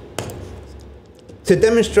 To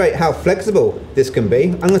demonstrate how flexible this can be,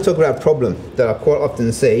 I'm going to talk about a problem that I quite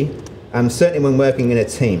often see, certainly when working in a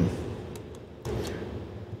team.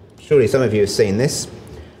 Surely some of you have seen this.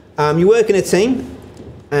 You work in a team,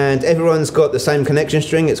 and everyone's got the same connection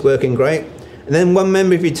string, it's working great. And then one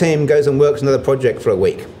member of your team goes and works another project for a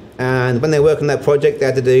week. And when they work on that project, they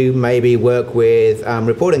had to do maybe work with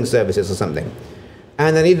reporting services or something.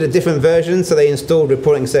 And they needed a different version, so they installed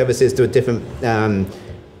reporting services to a different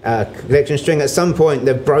connection string. At some point,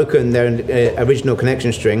 they've broken their original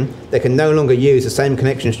connection string. They can no longer use the same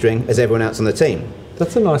connection string as everyone else on the team.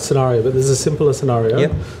 That's a nice scenario, but there's a simpler scenario.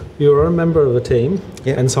 Yep. You're a member of a team,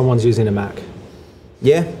 Yep. and someone's using a Mac.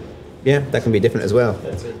 Yeah, that can be different as well.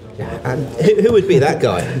 And who would be that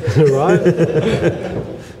guy? Right?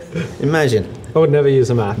 Imagine. I would never use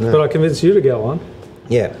a Mac, No. but I convinced you to get one.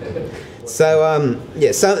 Yeah. So,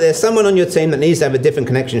 so there's someone on your team that needs to have a different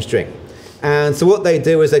connection string. And so what they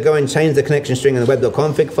do is they go and change the connection string in the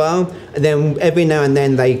web.config file, and then every now and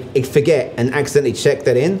then they forget and accidentally check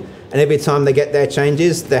that in. And every time they get their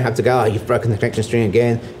changes, they have to go, oh, you've broken the connection string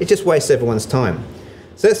again. It just wastes everyone's time.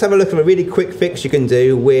 So let's have a look at a really quick fix you can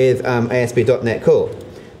do with ASP.NET Core.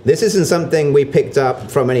 This isn't something we picked up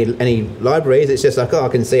from any libraries. It's just like, oh, I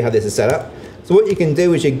can see how this is set up. So what you can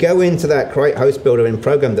do is you go into that create host builder in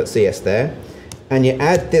program.cs there, and you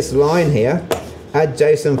add this line here, add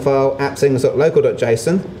JSON file app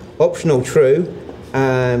settings.local.json, optional true,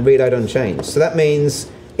 and reload unchanged. So that means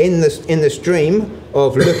in the stream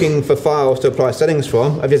of looking for files to apply settings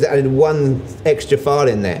from, I've just added one extra file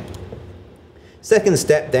in there. Second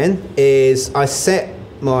step then is I set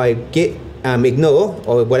my git ignore,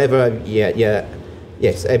 or whatever,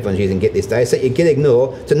 yes, everyone's using git these days, set your git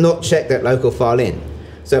ignore to not check that local file in.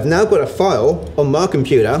 So I've now got a file on my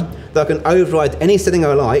computer that I can override any setting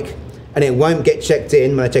I like, and it won't get checked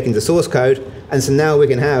in when I check into source code. And so now we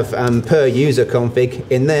can have per user config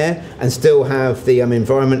in there and still have the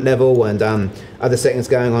environment level and other settings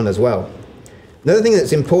going on as well. Another thing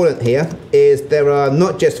that's important here is there are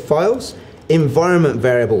not just files, environment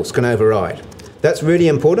variables can override. That's really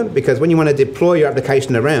important because when you want to deploy your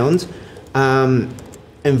application around,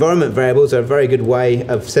 environment variables are a very good way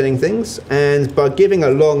of setting things, and by giving a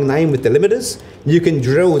long name with delimiters, you can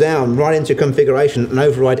drill down right into configuration and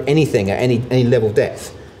override anything at any level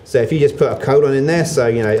depth. So if you just put a colon in there,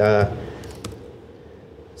 so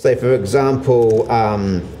say for example,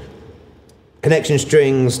 connection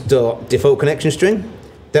strings dot default connection string,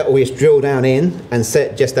 that will just drill down in and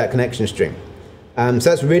set just that connection string. So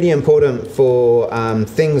that's really important for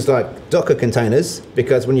things like Docker containers,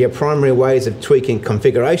 because one of your primary ways of tweaking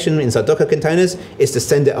configuration inside Docker containers is to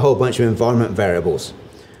send it a whole bunch of environment variables.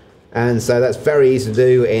 And so that's very easy to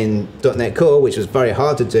do in .NET Core, which was very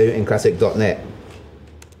hard to do in classic .NET.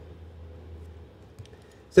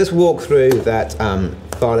 So let's walk through that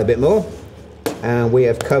file a bit more. And we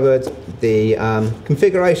have covered the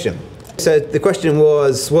configuration. So the question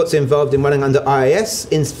was, what's involved in running under IIS?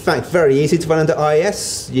 In fact, very easy to run under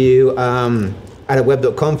IIS. You add a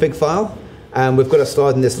web.config file, and we've got a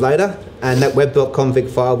slide in this later, and that web.config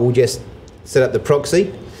file will just set up the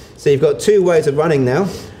proxy. So you've got two ways of running now.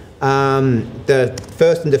 The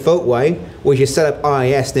first and default way, which you set up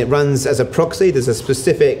IIS and it runs as a proxy. There's a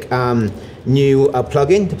specific new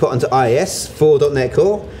plugin to put onto IIS for .NET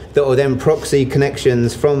Core that will then proxy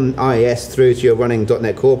connections from IIS through to your running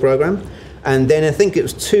 .NET Core program. And then I think it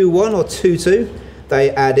was 2.1 or 2.2, they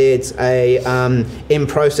added a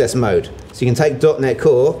in-process mode. So you can take .NET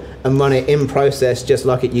Core and run it in process just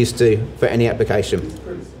like it used to for any application.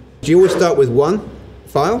 You always start with one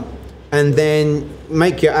file, and then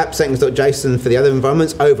make your app settings.json for the other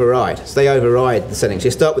environments override. So they override the settings.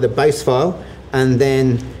 You start with a base file, and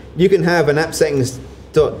then you can have an app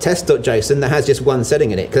settings.test.json that has just one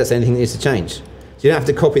setting in it, because that's anything that needs to change. So you don't have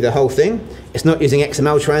to copy the whole thing. It's not using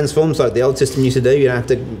XML transforms like the old system used to do. You don't have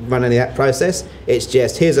to run any of that process. It's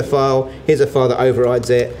just, here's a file that overrides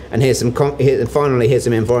it, and finally here's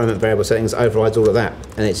some environment variable settings that overrides all of that.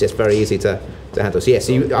 And it's just very easy to handle. So yes,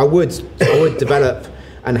 I would develop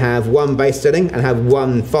and have one base setting and have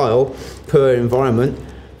one file per environment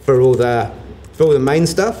for all the main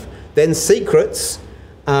stuff. Then secrets,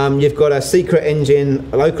 you've got a secret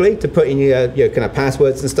engine locally to put in your kind of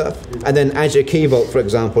passwords and stuff. And then Azure Key Vault, for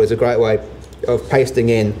example, is a great way of pasting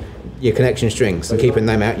in your connection strings and keeping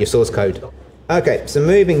them out your source code. Okay, so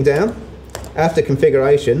moving down, after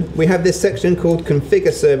configuration, we have this section called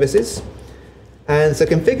Configure Services. And so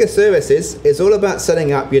Configure Services is all about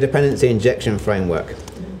setting up your dependency injection framework.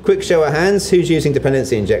 Quick show of hands, who's using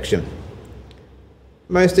dependency injection?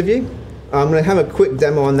 Most of you? I'm going to have a quick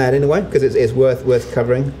demo on that anyway, because it's worth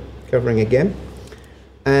covering again.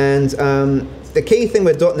 And the key thing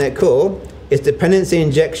with .NET Core is dependency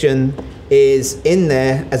injection is in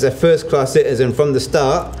there as a first-class citizen from the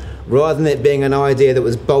start, rather than it being an idea that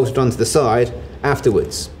was bolted onto the side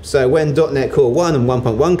afterwards. So when .NET Core 1 and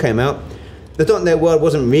 1.1 came out, the .NET world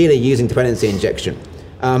wasn't really using dependency injection.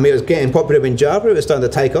 It was getting popular in Java, it was starting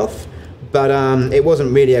to take off, but it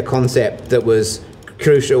wasn't really a concept that was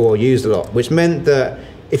crucial or used a lot, which meant that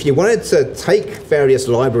if you wanted to take various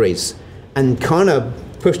libraries and kind of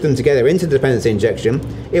push them together into dependency injection,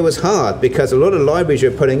 it was hard because a lot of libraries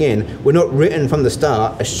you're putting in were not written from the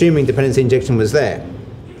start assuming dependency injection was there.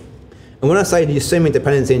 And when I say assuming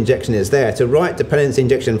dependency injection is there, to write dependency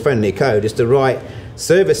injection friendly code is to write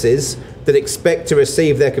services that expect to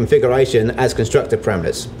receive their configuration as constructor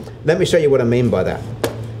parameters. Let me show you what I mean by that.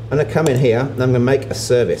 I'm going to come in here and I'm going to make a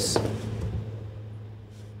service.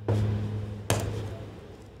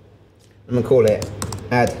 I'm going to call it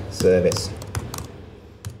add service.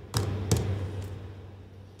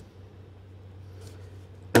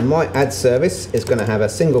 And my add service is going to have a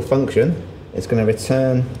single function. It's going to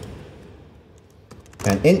return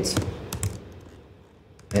an int.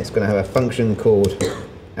 And it's going to have a function called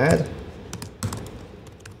add.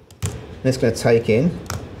 And it's going to take in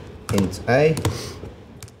int A.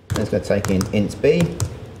 And it's going to take in int B.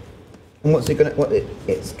 And what's it going to,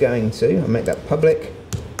 it's going to, I'll make that public.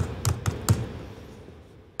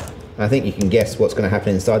 I think you can guess what's going to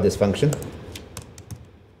happen inside this function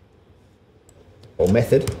or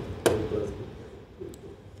method.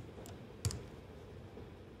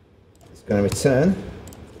 It's going to return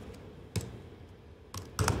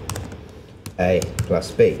A plus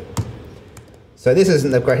B. So this isn't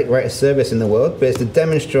the greatest service in the world, but it's to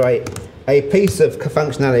demonstrate a piece of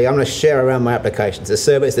functionality I'm going to share around my applications, a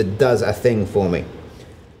service that does a thing for me.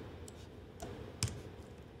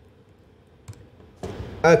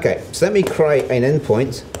 Okay, so let me create an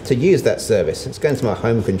endpoint to use that service. Let's go into my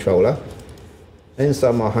home controller.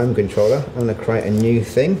 Inside my home controller, I'm going to create a new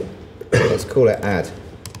thing. Let's call it add.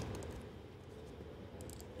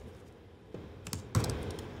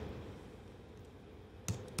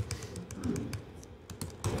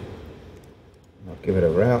 I'll give it a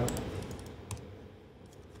route.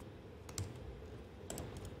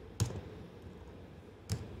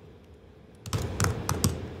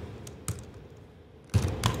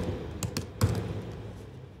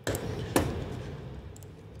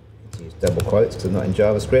 Double quotes because I'm not in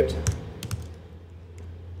JavaScript.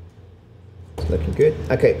 It's looking good.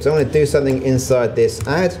 Okay, so I'm going to do something inside this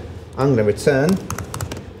add. I'm going to return.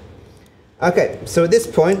 Okay, so at this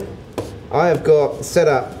point, I have got set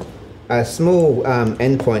up a small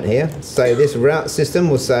endpoint here. So this route system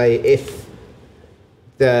will say if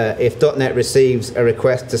 .NET receives a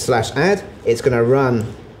request to /add, it's going to run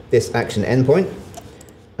this action endpoint.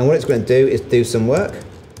 And what it's going to do is do some work.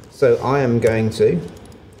 So I am going to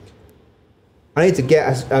I need to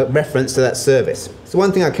get a reference to that service. So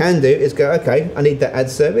one thing I can do is go, okay, I need that add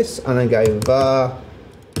service, and I go var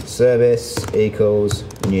service equals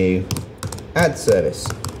new add service.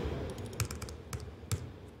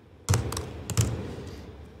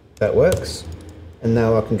 That works. And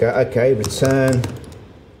now I can go, okay, return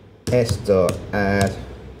s.add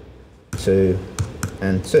 2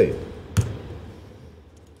 and 2.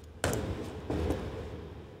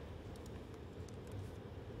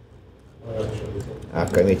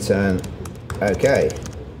 Okay, return OK.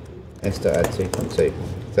 S.add 2.2. So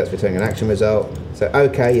that's returning an action result. So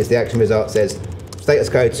OK is the action result, says status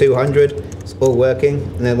code 200, it's all working,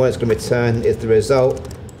 and then what it's going to return is the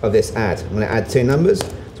result of this add. I'm going to add two numbers.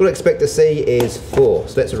 So what I expect to see is 4.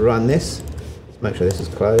 So let's run this. Let's make sure this is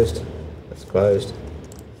closed. That's closed.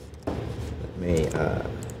 Let me,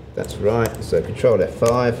 that's right. So Control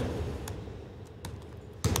F5.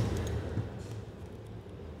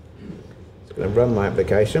 It's going to run my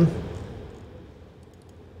application.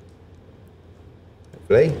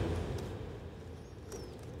 Hopefully.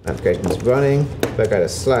 Application is running. If I go to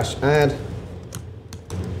 /add.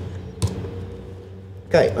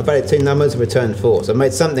 Okay, I've added two numbers and returned 4. So I've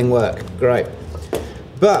made something work. Great.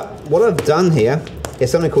 But what I've done here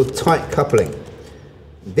is something called tight coupling.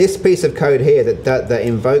 This piece of code here that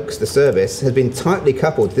invokes the service has been tightly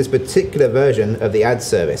coupled to this particular version of the add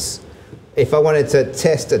service. If I wanted to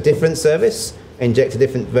test a different service, inject a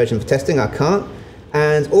different version for testing, I can't.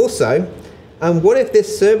 And also, what if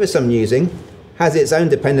this service I'm using has its own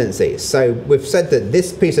dependencies? So we've said that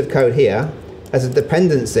this piece of code here has a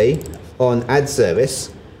dependency on add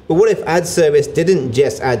service. But what if add service didn't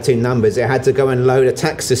just add two numbers? It had to go and load a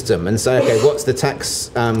tax system and say, okay, what's the tax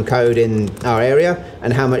code in our area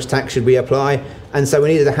and how much tax should we apply? And so we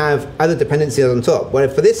needed to have other dependencies on top. Well,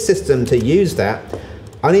 for this system to use that,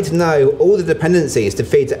 I need to know all the dependencies to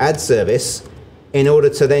feed to add service in order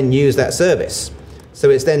to then use that service.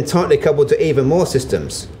 So it's then tightly coupled to even more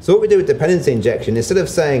systems. So what we do with dependency injection, instead of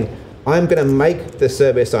saying, I'm going to make the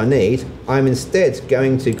service I need. I'm instead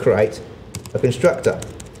going to create a constructor.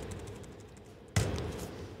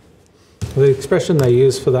 The expression they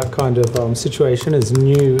use for that kind of situation is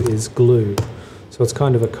new is glue. So it's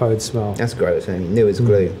kind of a code smell. That's great. It's new as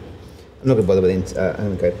glue. I'm not going to bother with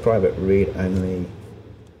I'm going to go private read only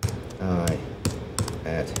I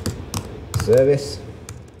add service.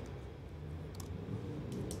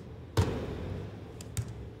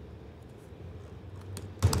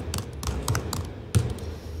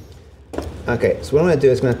 Okay, so what I'm going to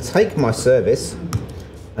do is I'm going to take my service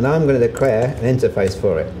and I'm going to declare an interface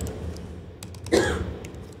for it.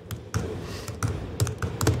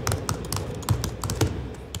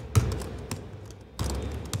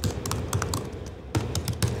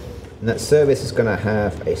 And that service is going to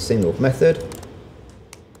have a single method.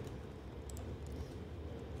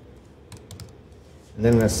 And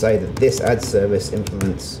then I'm going to say that this add service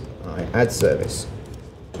implements I add service.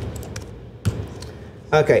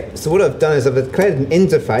 Okay, so what I've done is I've declared an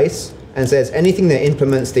interface and says anything that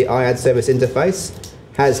implements the I add service interface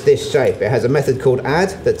has this shape. It has a method called add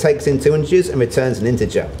that takes in 2 integers and returns an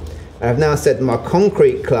integer. I've now said my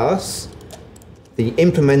concrete class, the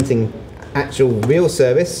implementing actual real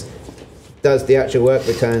service, does the actual work,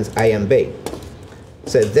 returns A and B.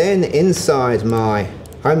 So then inside my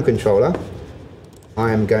home controller,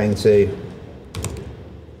 I am going to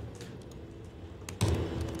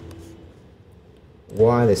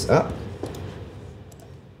wire this up.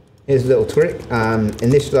 Here's a little trick.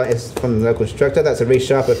 Initialize from the local constructor. That's a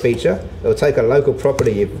resharper feature. It'll take a local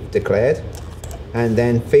property you've declared and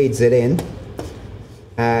then feeds it in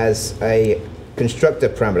as a constructor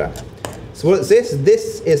parameter. So what's this?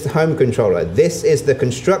 This is the home controller. This is the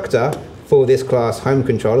constructor for this class home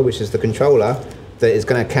controller, which is the controller that is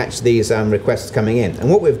going to catch these requests coming in. And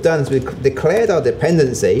what we've done is we've declared our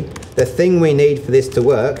dependency, the thing we need for this to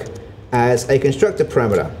work, as a constructor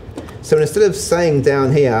parameter. So instead of saying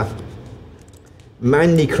down here,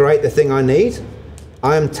 manually create the thing I need,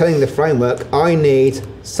 I am telling the framework I need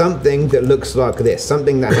something that looks like this,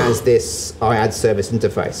 something that has this I add service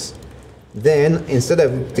interface. Then, instead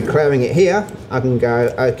of declaring it here, I can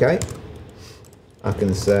go, okay, I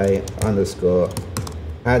can say underscore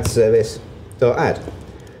add service dot add.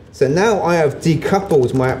 So now I have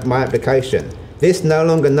decoupled my application. This no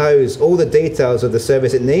longer knows all the details of the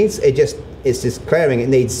service it needs. It's just declaring it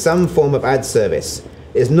needs some form of add service.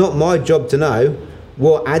 It's not my job to know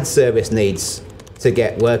what add service needs to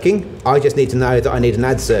get working. I just need to know that I need an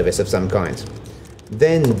add service of some kind.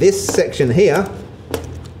 Then this section here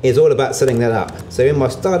is all about setting that up. So in my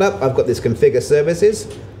startup, I've got this configure services.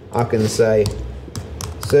 I can say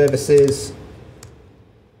services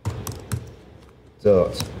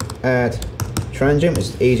dot add transient, which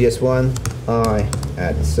is the easiest one. I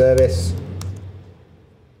add service.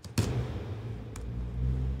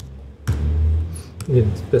 You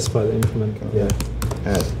can specify the implement. Yeah.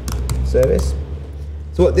 Add service.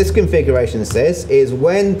 So what this configuration says is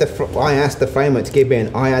when I ask the framework to give me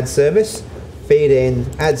an I add service, feed in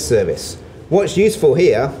add service. What's useful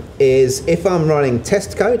here is if I'm running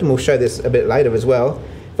test code, and we'll show this a bit later as well,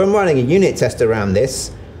 if I'm running a unit test around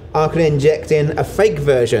this, I can inject in a fake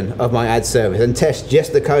version of my add service and test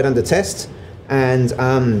just the code under test, and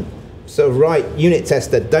sort of write unit tests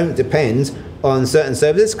that don't depend on certain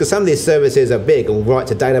services, because some of these services are big and will write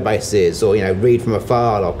to databases, or read from a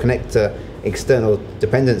file or connect to external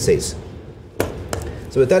dependencies.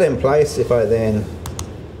 So with that in place, if I then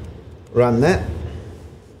run that,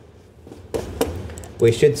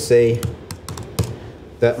 we should see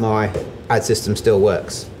that my add system still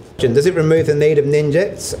works. Does it remove the need of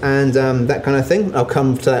ninjects and that kind of thing? I'll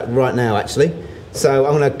come to that right now actually. So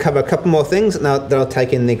I'm going to cover a couple more things and then I'll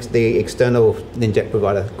take in the external ninject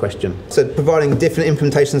provider question. So providing different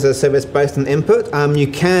implementations of the service based on input, you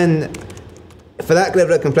can, for that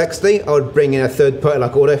level of complexity, I would bring in a third party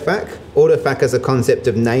like AutoFac. AutoFac has a concept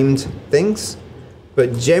of named things.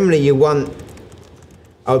 But generally you want,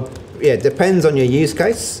 it depends on your use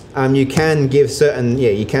case. You can give certain,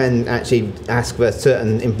 you can actually ask for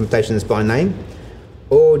certain implementations by name.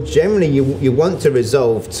 Or generally you want to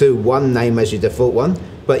resolve to one name as your default one,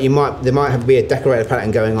 but there might have to be a decorator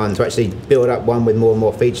pattern going on to actually build up one with more and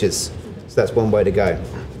more features. So that's one way to go.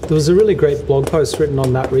 There was a really great blog post written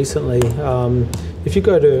on that recently. If you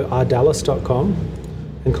go to rdallas.com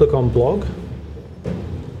and click on blog.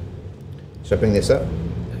 Should I bring this up?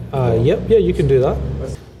 Yep, yeah, you can do that.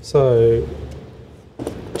 So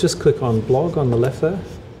just click on blog on the left there.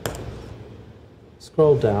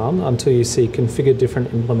 Scroll down until you see configure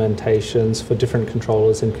different implementations for different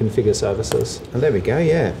controllers and configure services. Oh, there we go,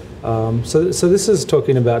 yeah. So this is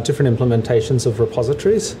talking about different implementations of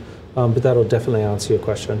repositories. but that'll definitely answer your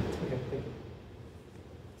question.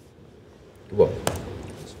 Well,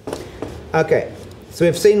 okay, so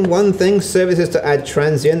we've seen one thing, services to add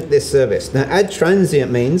transient this service. Now add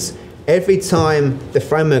transient means every time the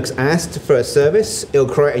framework's asked for a service, it'll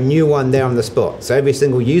create a new one there on the spot. So every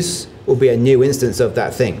single use will be a new instance of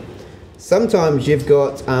that thing. Sometimes you've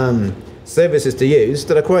got services to use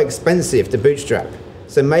that are quite expensive to bootstrap.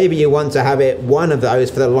 So maybe you want to have one of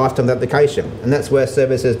those for the lifetime of the application. And that's where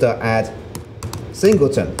services.add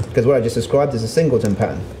singleton, because what I just described is a singleton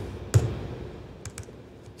pattern.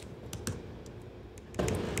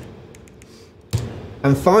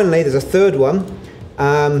 And finally, there's a third one.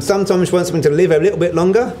 Sometimes you want something to live a little bit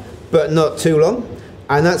longer, but not too long.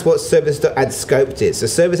 And that's what services.add scoped is. So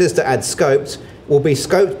services.add scoped will be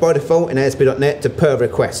scoped by default in ASP.NET to per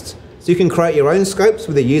request. So you can create your own scopes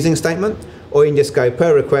with a using statement, or you can just go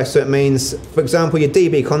per request. So it means, for example, your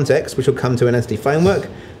DB context, which will come to an entity framework,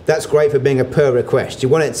 that's great for being a per request. You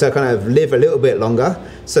want it to kind of live a little bit longer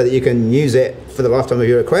so that you can use it for the lifetime of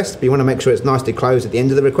your request, but you want to make sure it's nicely closed at the end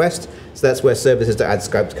of the request. So that's where services.add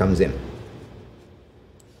scoped comes in.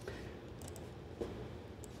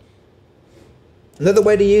 Another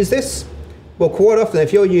way to use this, well, quite often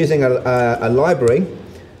if you're using a library,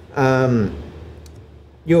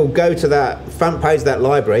 you'll go to that front page of that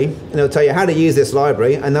library and it'll tell you how to use this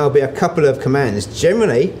library, and there'll be a couple of commands.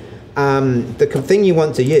 Generally, the thing you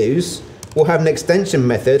want to use will have an extension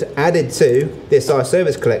method added to this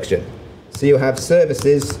iService collection. So you'll have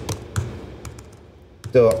services.add,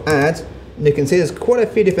 and you can see there's quite a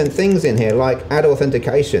few different things in here, like add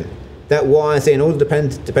authentication. That wires in all the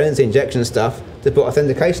dependency injection stuff to put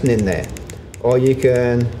authentication in there. Or you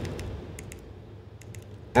can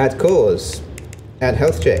add cores, add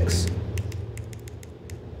health checks,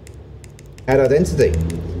 add identity,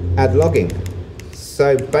 add logging.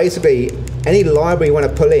 So basically, any library you want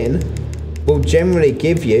to pull in will generally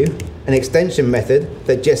give you an extension method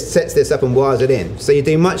that just sets this up and wires it in. So you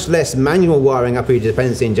do much less manual wiring up of your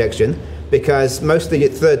dependency injection, because most of the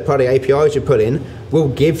third-party APIs you put in will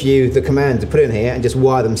give you the command to put in here and just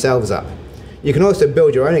wire themselves up. You can also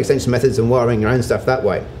build your own extension methods and wiring your own stuff that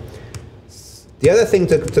way. The other thing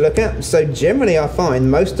to look at, so generally I find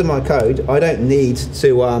most of my code, I don't need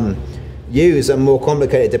to use a more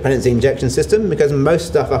complicated dependency injection system, because most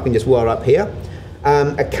stuff I can just wire up here.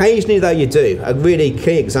 Occasionally though you do. A really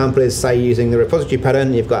key example is, say, using the repository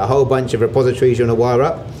pattern. You've got a whole bunch of repositories you want to wire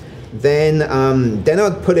up. Then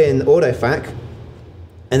I'd put in autofac,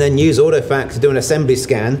 and then use autofac to do an assembly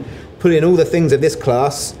scan, put in all the things of this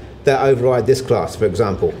class that override this class, for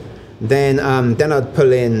example. Then I'd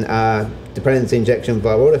pull in dependency injection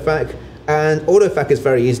via autofac, and autofac is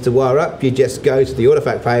very easy to wire up. You just go to the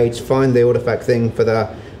autofac page, find the autofac thing for the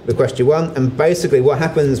request you want, and basically what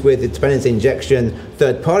happens with the dependency injection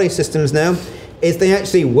third-party systems now is they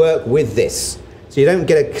actually work with this. So you don't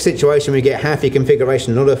get a situation where you get half your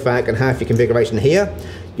configuration in autofac and half your configuration here.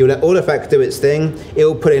 You'll let autofac do its thing.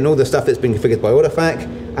 It'll put in all the stuff that's been configured by autofac,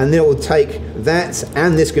 and then it will take that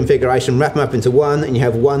and this configuration, wrap them up into one, and you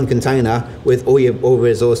have one container with all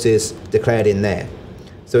resources declared in there.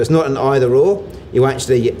 So it's not an either or. You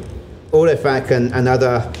actually, autofac and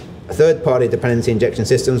other third-party dependency injection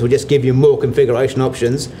systems will just give you more configuration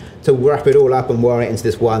options to wrap it all up and wire it into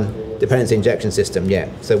this one dependency injection system. Yeah,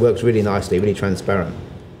 so it works really nicely, really transparent.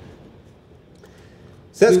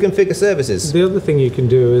 So that's configure services. The other thing you can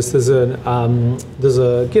do is there's a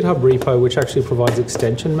GitHub repo which actually provides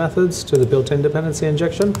extension methods to the built-in dependency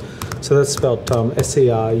injection. So that's spelled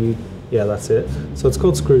SCRU. Yeah, that's it. So it's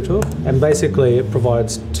called Screwtool, and basically it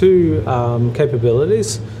provides two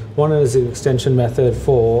capabilities. One is an extension method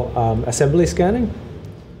for assembly scanning,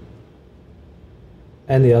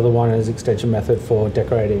 and the other one is extension method for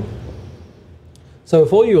decorating. So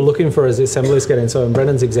if all you're looking for is assembly scanning, so in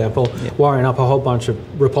Brennan's example, wiring up a whole bunch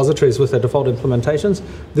of repositories with their default implementations,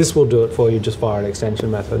 this will do it for you just via an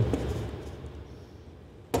extension method.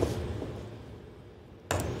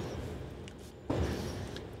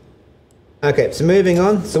 Okay, so moving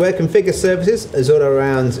on. So where configure services is all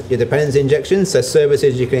around your dependency injection. So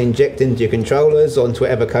services you can inject into your controllers, onto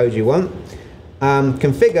whatever code you want.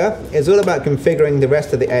 Configure is all about configuring the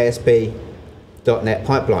rest of the ASP.NET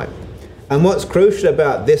pipeline. And what's crucial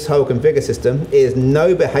about this whole configure system is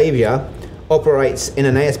no behavior operates in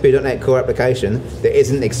an ASP.NET Core application that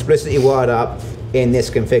isn't explicitly wired up in this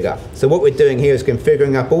configure. So what we're doing here is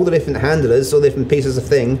configuring up all the different handlers, all the different pieces of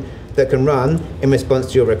thing that can run in response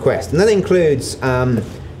to your request. And that includes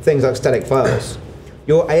things like static files.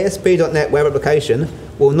 Your ASP.NET web application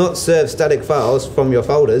will not serve static files from your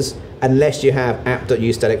folders unless you have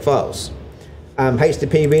app.use static files.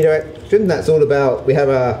 HTTP redirection, that's all about, we have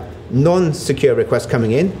a non-secure request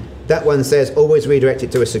coming in. That one says always redirect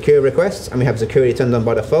it to a secure request, and we have security turned on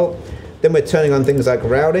by default. Then we're turning on things like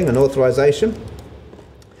routing and authorization.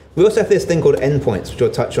 We also have this thing called endpoints, which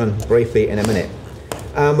we'll touch on briefly in a minute.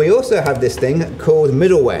 We also have this thing called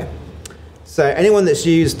middleware. So anyone that's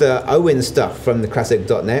used the Owen stuff from the classic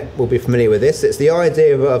 .NET will be familiar with this. It's the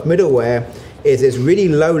idea of middleware is this really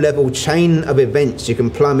low-level chain of events you can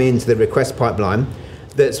plumb into the request pipeline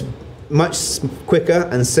that's much quicker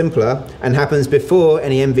and simpler and happens before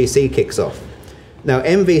any MVC kicks off. Now,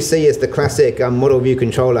 MVC is the classic model view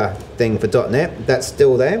controller thing for .NET. That's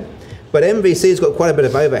still there. But MVC's got quite a bit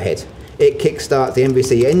of overhead. It kickstarts the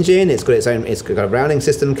MVC engine. It's got a routing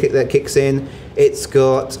system that kicks in. It's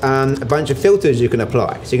got a bunch of filters you can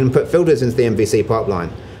apply. So you can put filters into the MVC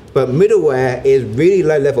pipeline. But middleware is really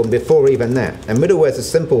low level before even that. And middleware is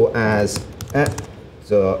as simple as app.use.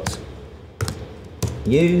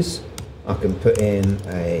 I can put in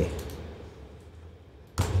a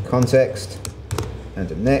context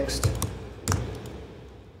and a next.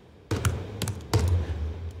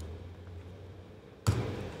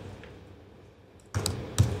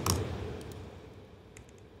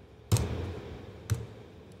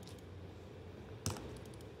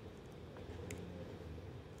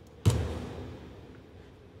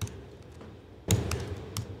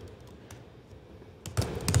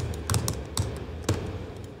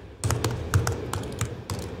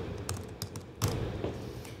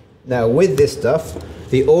 Now with this stuff,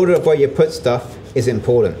 the order of where you put stuff is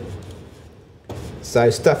important. So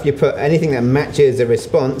stuff you put, anything that matches a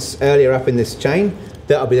response earlier up in this chain,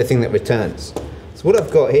 that'll be the thing that returns. So what I've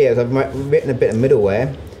got here is I've written a bit of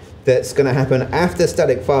middleware that's going to happen after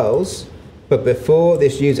static files, but before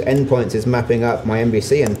this use endpoints is mapping up my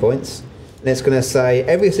MVC endpoints. And it's going to say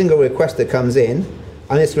every single request that comes in,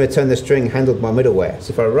 I'm just going to return the string handled by middleware.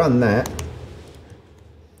 So if I run that,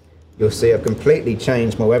 you'll see I've completely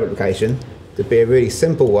changed my web application to be a really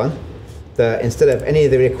simple one that instead of any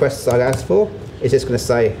of the requests I asked for, it's just going to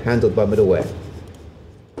say handled by middleware.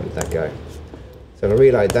 Let that go. So if I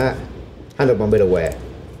reload that, handled by middleware.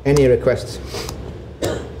 Any requests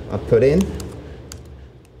I put in,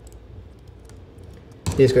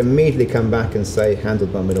 it's just going to immediately come back and say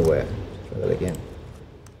handled by middleware. Try that again.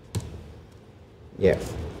 Yeah.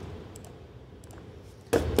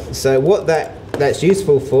 So what that's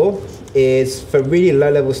useful for is for really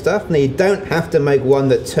low-level stuff. Now you don't have to make one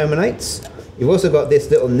that terminates. You've also got this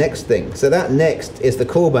little next thing. So that next is the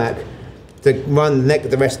callback to run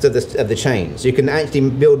the rest of the chains. You can actually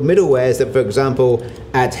build middlewares that, for example,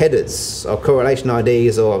 add headers or correlation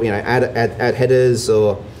IDs, or add headers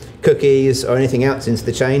or cookies or anything else into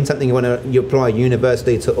the chain. Something you apply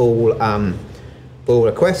universally to all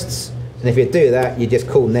requests. And if you do that, you just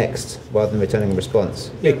call next rather than returning a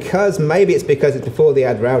response. Yeah. Maybe it's because it's before the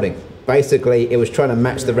add routing. Basically, it was trying to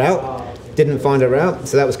match the route, didn't find a route,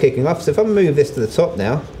 so that was kicking off. So if I move this to the top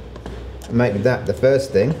now, and make that the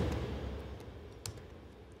first thing.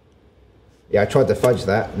 Yeah, I tried to fudge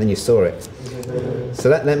that, and then you saw it. So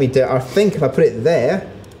that let me do, I think if I put it there,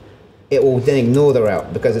 it will then ignore the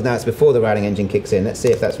route, because now it's before the routing engine kicks in. Let's see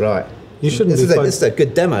if that's right. You shouldn't this is a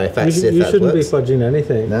good demo if that's You shouldn't be fudging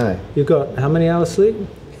anything. No. You've got how many hours sleep?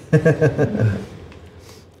 It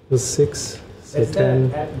was 6, so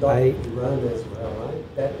 10, 8. Run as well,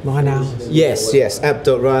 right? 9 hours. Yes.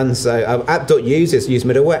 App.run. So app.use is use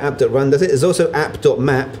middleware. App.run does it. There's also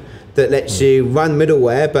app.map that lets you run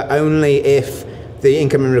middleware, but only if the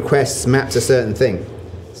incoming requests map to a certain thing.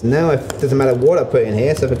 So now it doesn't matter what I put in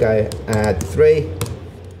here. So if I go add 3.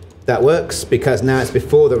 That works because now it's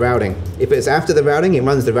before the routing. If it's after the routing, it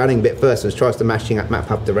runs the routing bit first and tries to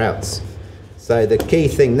map up the routes. So the key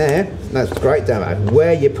thing there, that's a great demo,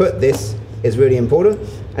 where you put this is really important.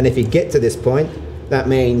 And if you get to this point, that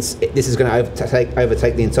means this is going to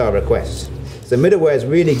overtake the entire request. So middleware is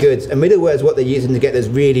really good. And middleware is what they're using to get those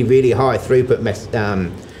really, really high throughput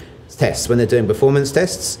tests when they're doing performance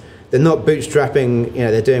tests. They're not bootstrapping,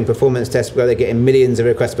 they're doing performance tests where they're getting millions of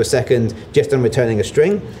requests per second just on returning a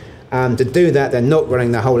string. To do that, they're not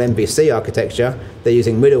running the whole MVC architecture. They're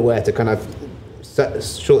using middleware to kind of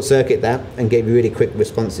short circuit that and give you really quick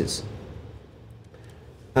responses.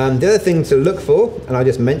 The other thing to look for, and I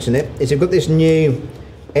just mentioned it, is you've got this new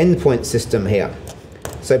endpoint system here.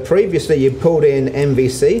 So previously you pulled in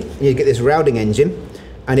MVC, and you'd get this routing engine,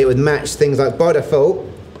 and it would match things like, by default,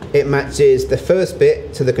 it matches the first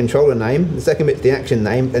bit to the controller name, the second bit to the action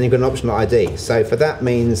name, and you've got an optional ID. So for that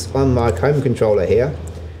means on my home controller here,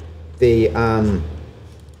 the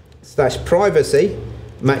 /privacy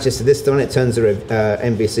matches to this one. It turns the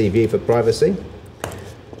MVC view for privacy.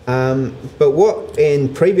 But what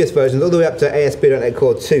in previous versions, all the way up to ASP NET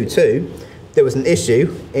Core 2.2, there was an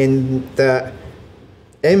issue in that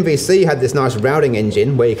MVC had this nice routing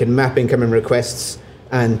engine where you could map incoming requests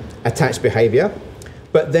and attach behavior.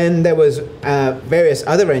 But then there was various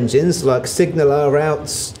other engines like SignalR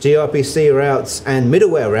routes, gRPC routes, and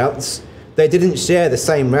middleware routes. They didn't share the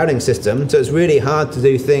same routing system, so it's really hard to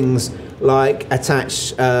do things like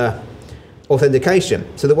attach authentication.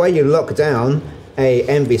 So the way you lock down a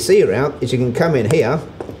MVC route is you can come in here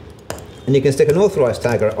and you can stick an authorized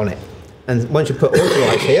tag on it. And once you put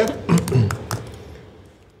authorized here,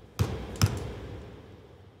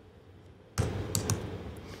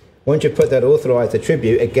 once you put that authorized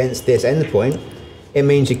attribute against this endpoint, it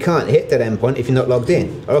means you can't hit that endpoint if you're not logged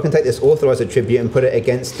in. Or I can take this authorized attribute and put it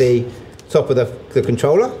against the top of the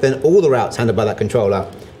controller, then all the routes handled by that controller,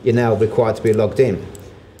 you're now required to be logged in.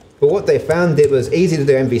 But what they found, it was easy to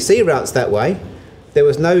do MVC routes that way. There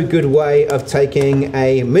was no good way of taking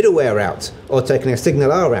a middleware route or taking a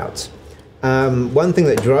SignalR route. One thing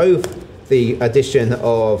that drove the addition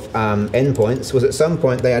of endpoints was at some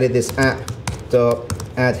point they added this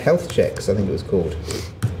app.add health checks, I think it was called.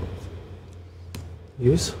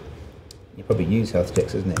 Use? You probably use health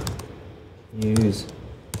checks, isn't it? Use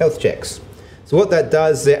health checks. So what that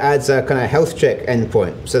does, it adds a kind of health check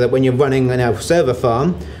endpoint so that when you're running in a server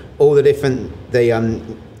farm, all the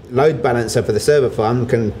load balancer for the server farm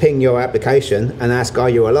can ping your application and ask, are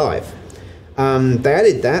you alive? They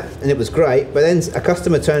added that and it was great, but then a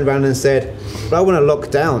customer turned around and said, well, I want to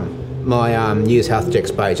lock down my use health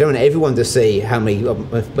checks page. I want everyone to see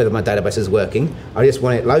whether my database is working. I just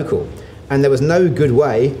want it local. And there was no good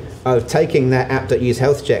way of taking that app.use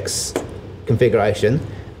health checks configuration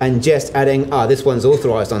and just adding, this one's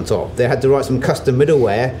authorized on top. They had to write some custom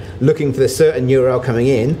middleware looking for the certain URL coming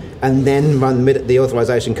in and then run the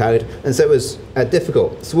authorization code. And so it was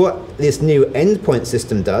difficult. So what this new endpoint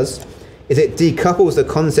system does is it decouples the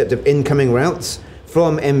concept of incoming routes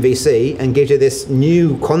from MVC and gives you this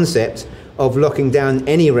new concept of locking down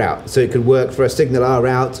any route. So it could work for a SignalR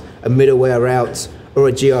route, a middleware route, or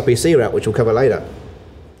a gRPC route, which we'll cover later.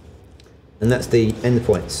 And that's the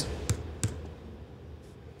endpoints.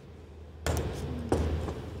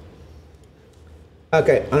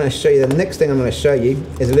 Okay, I'm going to show you, the next thing I'm going to show you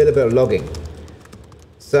is a little bit of logging.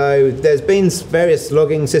 So there's been various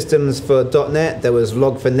logging systems for .NET. There was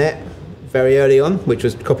Log4Net very early on, which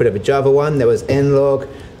was copied of a Java one. There was nlog.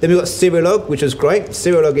 Then we got Serialog, which was great.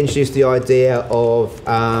 Serialog introduced the idea of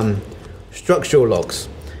structural logs.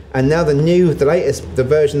 And now the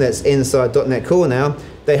version that's inside .NET Core now,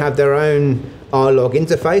 they have their own rlog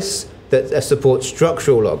interface that supports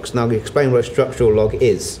structural logs. Now I'll explain what a structural log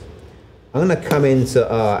is. I'm going to come into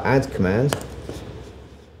our add command.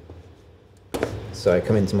 So I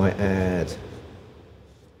come into my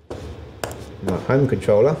my home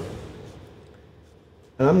controller.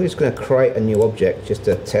 And I'm just going to create a new object just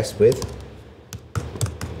to test with.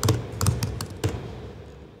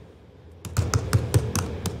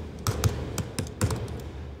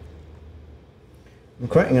 I'm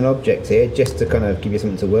creating an object here just to kind of give you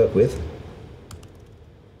something to work with.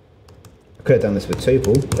 I could have done this with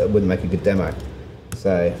tuple, but it wouldn't make a good demo.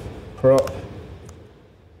 So prop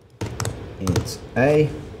int a.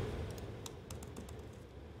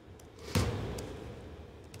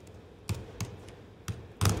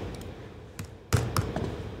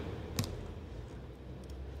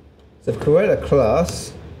 So I've created a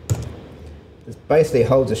class that basically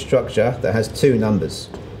holds a structure that has two numbers.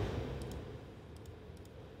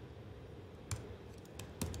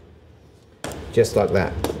 Just like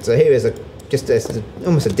that. So here is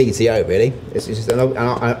almost a DTO really. It's just an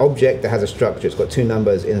object that has a structure. It's got two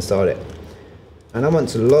numbers inside it. And I want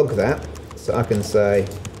to log that, so I can say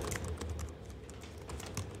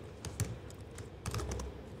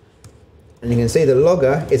and you can see the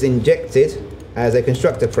logger is injected as a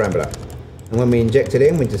constructor parameter. And when we inject it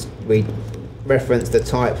in, we reference the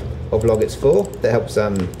type of log it's for. That helps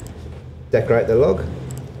decorate the log.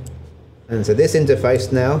 And so this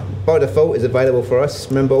interface now, by default, is available for us.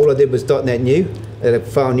 Remember, all I did was .NET New, a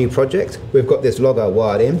file new project. We've got this logger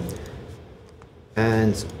wired in.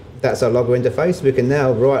 And that's our logger interface. We can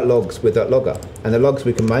now write logs with that logger. And the logs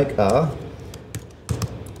we can make are,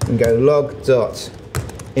 we can go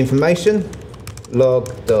log.information,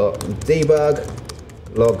 log.debug,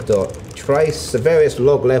 log.trace, so various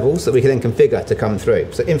log levels that we can then configure to come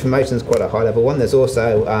through. So information is quite a high level one. There's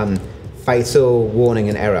also fatal, warning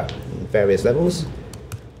and error. Various levels.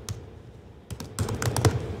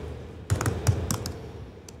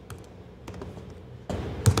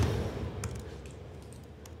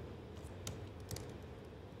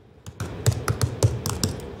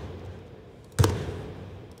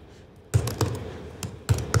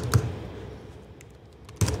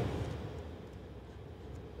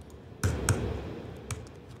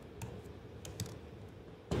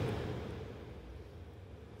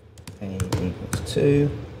 2,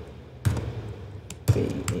 b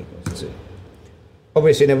equals 2.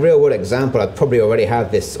 Obviously, in a real-world example, I'd probably already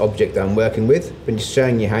have this object that I'm working with, but just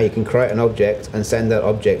showing you how you can create an object and send that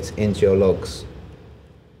object into your logs.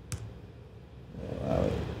 Where are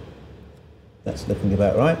we? That's looking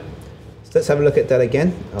about right. So let's have a look at that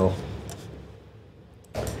again. Oh.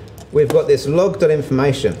 We've got this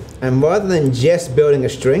log.information, and rather than just building a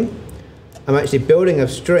string, I'm actually building a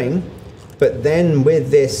string, but then with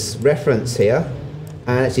this reference here,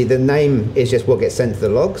 and actually the name is just what gets sent to the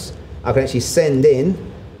logs, I can actually send in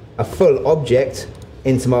a full object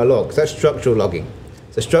into my log. So that's structural logging.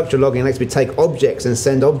 So structural logging lets me take objects and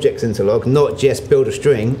send objects into log, not just build a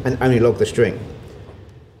string and only log the string.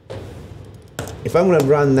 If I'm going to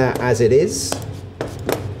run that as it is,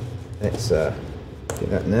 let's do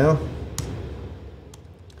that now.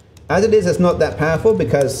 As it is, it's not that powerful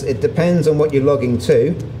because it depends on what you're logging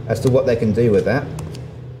to as to what they can do with that.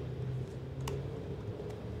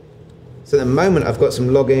 So at the moment I've got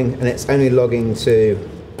some logging and it's only logging to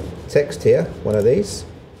text here, one of these.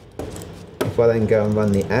 If I then go and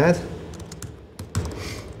run the add,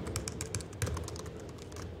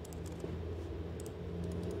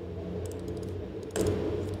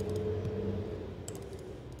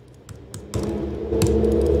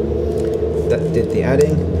 that did the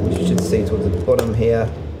adding. You should see towards the bottom here,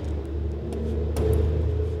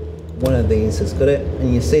 one of these has got it,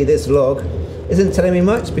 and you see this log isn't telling me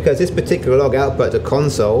much because this particular log output to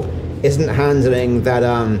console isn't handling that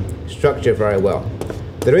structure very well.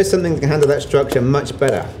 There is something that can handle that structure much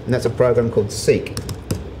better, and that's a program called Seek.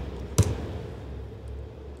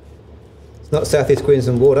 It's not Southeast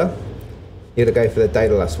Queensland Water. You've got to go for the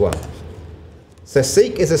dataless one. So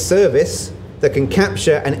Seek is a service that can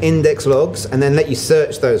capture and index logs and then let you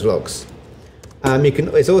search those logs.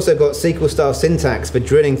 It's also got SQL style syntax for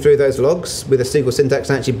drilling through those logs with a SQL syntax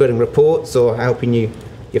and actually building reports or helping you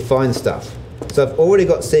find stuff. So I've already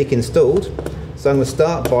got Seek installed, so I'm going to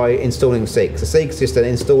start by installing Seek. So Seek's just an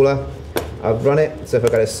installer. I've run it, so if I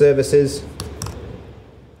go to services,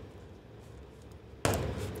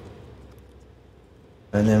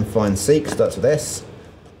 and then find Seek, starts with S.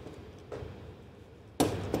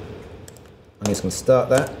 I'm just going to start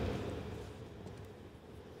that.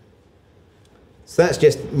 So that's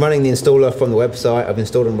just running the installer from the website. I've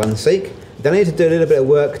installed and run Seek. Then I need to do a little bit of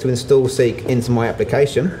work to install Seek into my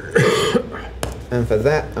application. And for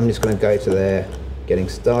that, I'm just going to go to their getting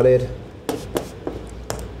started.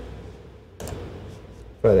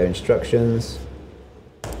 Follow their instructions.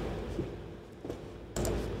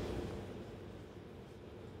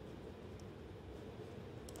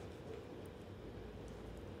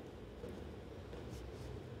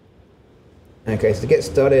 Okay, so to get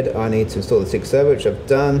started, I need to install the Seek server, which I've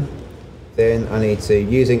done. Then I need to,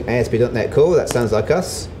 using ASP NET Core, that sounds like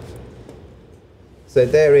us. So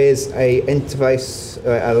there is a interface,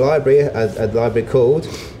 a library called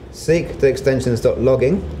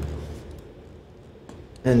seek.extensions.logging.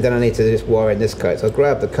 And then I need to just wire in this code. So I'll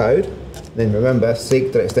grab the code, then remember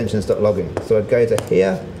seek.extensions.logging. So I go to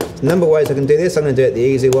here. There's a number of ways I can do this. I'm going to do it the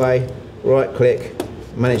easy way. Right click,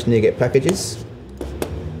 manage NuGet packages.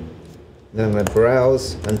 Then I'm going to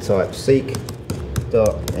browse and type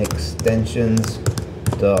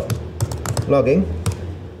seek.extensions.logging.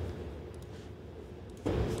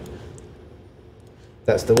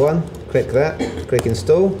 That's the one. Click that, click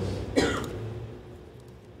install.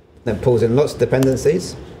 Then pulls in lots of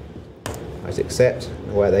dependencies. I just accept,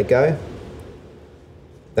 away they go.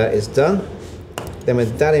 That is done. Then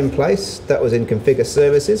with that in place, that was in configure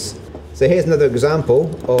services. So here's another example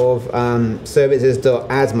of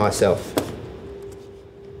services.add myself.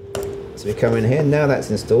 So we come in here, now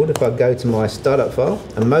that's installed. If I go to my startup file,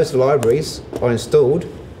 and most libraries are installed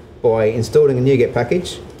by installing a NuGet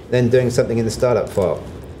package, then doing something in the startup file.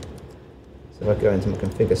 So if I go into my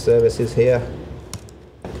configure services here,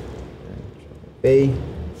 B,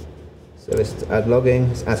 service to add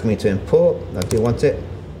logging, it's asking me to import, I do want it.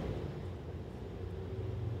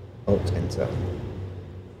 Alt enter.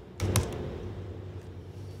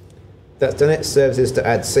 That's done it, services to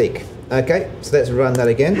add Seek. Okay, so let's run that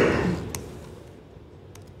again.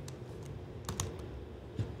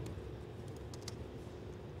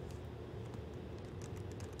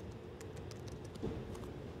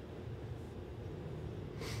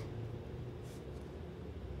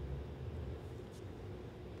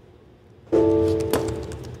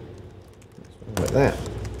 Like that.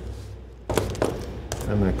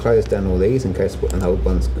 I'm going to close down all these in case an old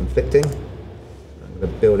one's conflicting. I'm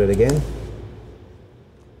going to build it again.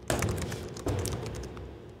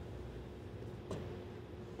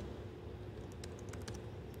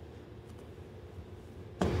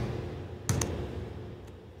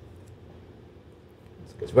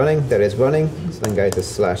 it's running, there it is running. So then go to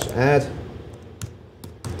 /add.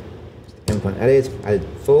 Endpoint added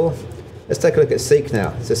 4. Let's take a look at Seek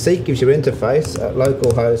now. So Seek gives you an interface at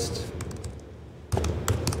localhost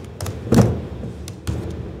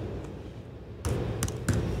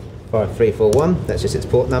 5341. That's just its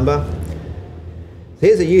port number. So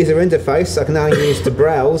here's a user interface I can now use to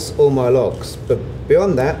browse all my logs. But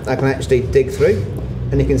beyond that, I can actually dig through.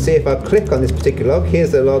 And you can see if I click on this particular log,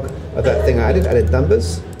 here's the log of that thing I added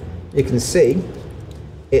numbers. You can see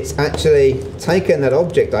it's actually taken that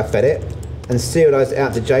object I fed it and serialized it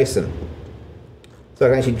out to JSON. So I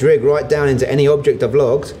can actually dig right down into any object I've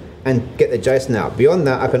logged and get the JSON out. Beyond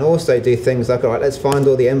that, I can also do things like, all right, let's find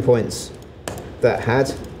all the endpoints that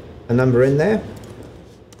had a number in there.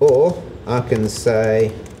 Or I can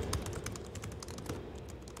say,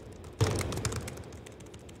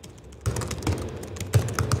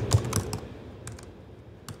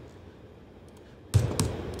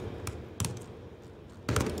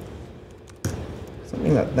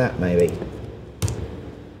 something like that maybe.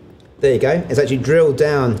 There you go. It's actually drilled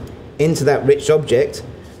down into that rich object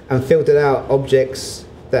and filtered out objects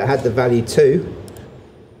that had the value 2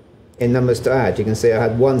 in numbers to add. You can see I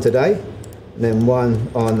had 1 today and then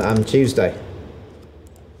 1 on Tuesday.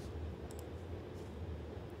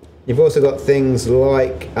 You've also got things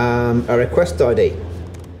like a request ID.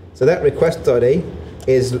 So that request ID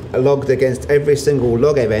is logged against every single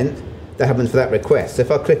log event that happens for that request. So if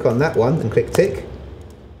I click on that one and click tick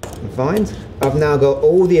and find, I've now got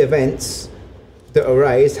all the events that are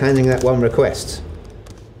raised handling that one request.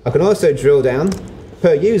 I can also drill down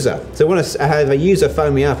per user. So when I have a user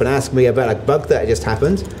phone me up and ask me about a bug that just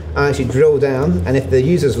happened, I actually drill down, and if the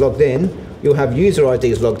user's logged in, you'll have user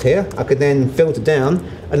IDs logged here. I could then filter down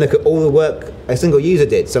and look at all the work a single user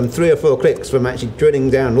did. Some 3 or 4 clicks from actually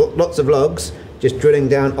drilling down lots of logs, just drilling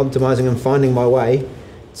down, optimizing and finding my way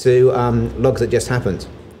to logs that just happened.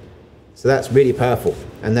 So that's really powerful,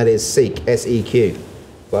 and that is Seek, S-E-Q,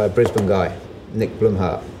 by a Brisbane guy, Nick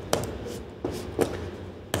Blumhart.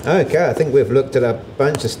 Okay, I think we've looked at a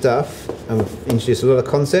bunch of stuff and we've introduced a lot of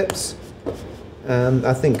concepts.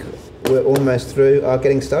 I think we're almost through our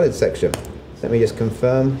getting started section. Let me just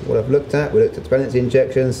confirm what I've looked at. We looked at dependency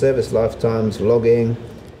injection, service lifetimes, logging.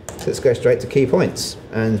 So let's go straight to key points,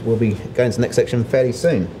 and we'll be going to the next section fairly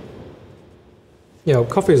soon. Yeah,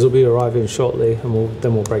 coffees will be arriving shortly, and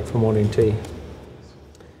then we'll break for morning tea.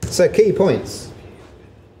 So key points.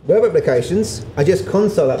 Web applications are just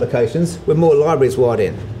console applications with more libraries wired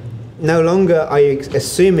in. No longer are you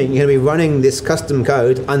assuming you're going to be running this custom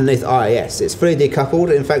code underneath IIS. It's fully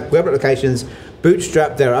decoupled. In fact, web applications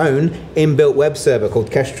bootstrap their own inbuilt web server called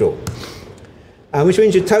Kestrel, which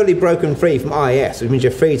means you're totally broken free from IIS, which means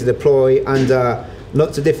you're free to deploy under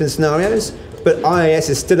lots of different scenarios. But IIS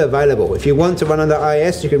is still available. If you want to run under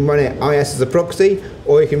IIS, you can run it IIS as a proxy,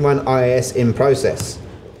 or you can run IIS in process.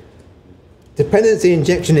 Dependency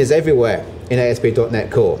injection is everywhere in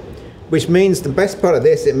ASP.NET Core, which means the best part of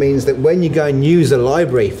this, it means that when you go and use a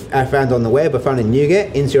library found on the web or found in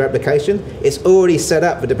NuGet into your application, it's already set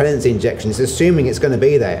up for dependency injection. It's assuming it's going to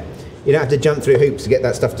be there. You don't have to jump through hoops to get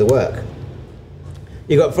that stuff to work.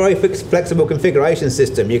 You've got a very flexible configuration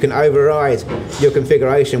system. You can override your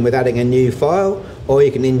configuration with adding a new file, or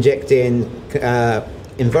you can inject in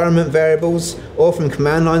environment variables, or from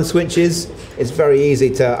command line switches. It's very easy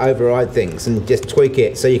to override things and just tweak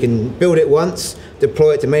it. So you can build it once,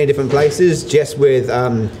 deploy it to many different places, just with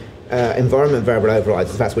environment variable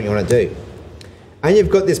overrides, if that's what you want to do. And you've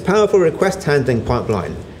got this powerful request handling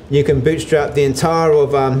pipeline. You can bootstrap the entire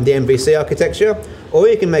of the MVC architecture, or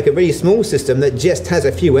you can make a really small system that just has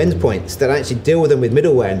a few endpoints that actually deal with them with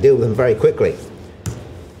middleware and deal with them very quickly.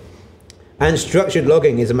 And structured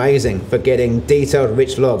logging is amazing for getting detailed,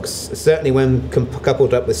 rich logs, certainly when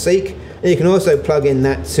coupled up with Seek. And you can also plug in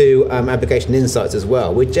that to application insights as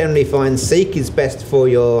well. We generally find Seek is best for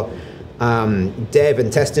your dev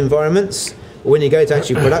and test environments. When you go to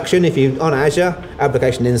actually production, if you're on Azure,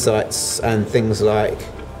 application insights and things like,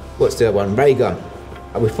 what's the other one, Raygun,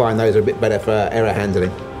 we find those are a bit better for error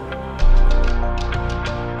handling.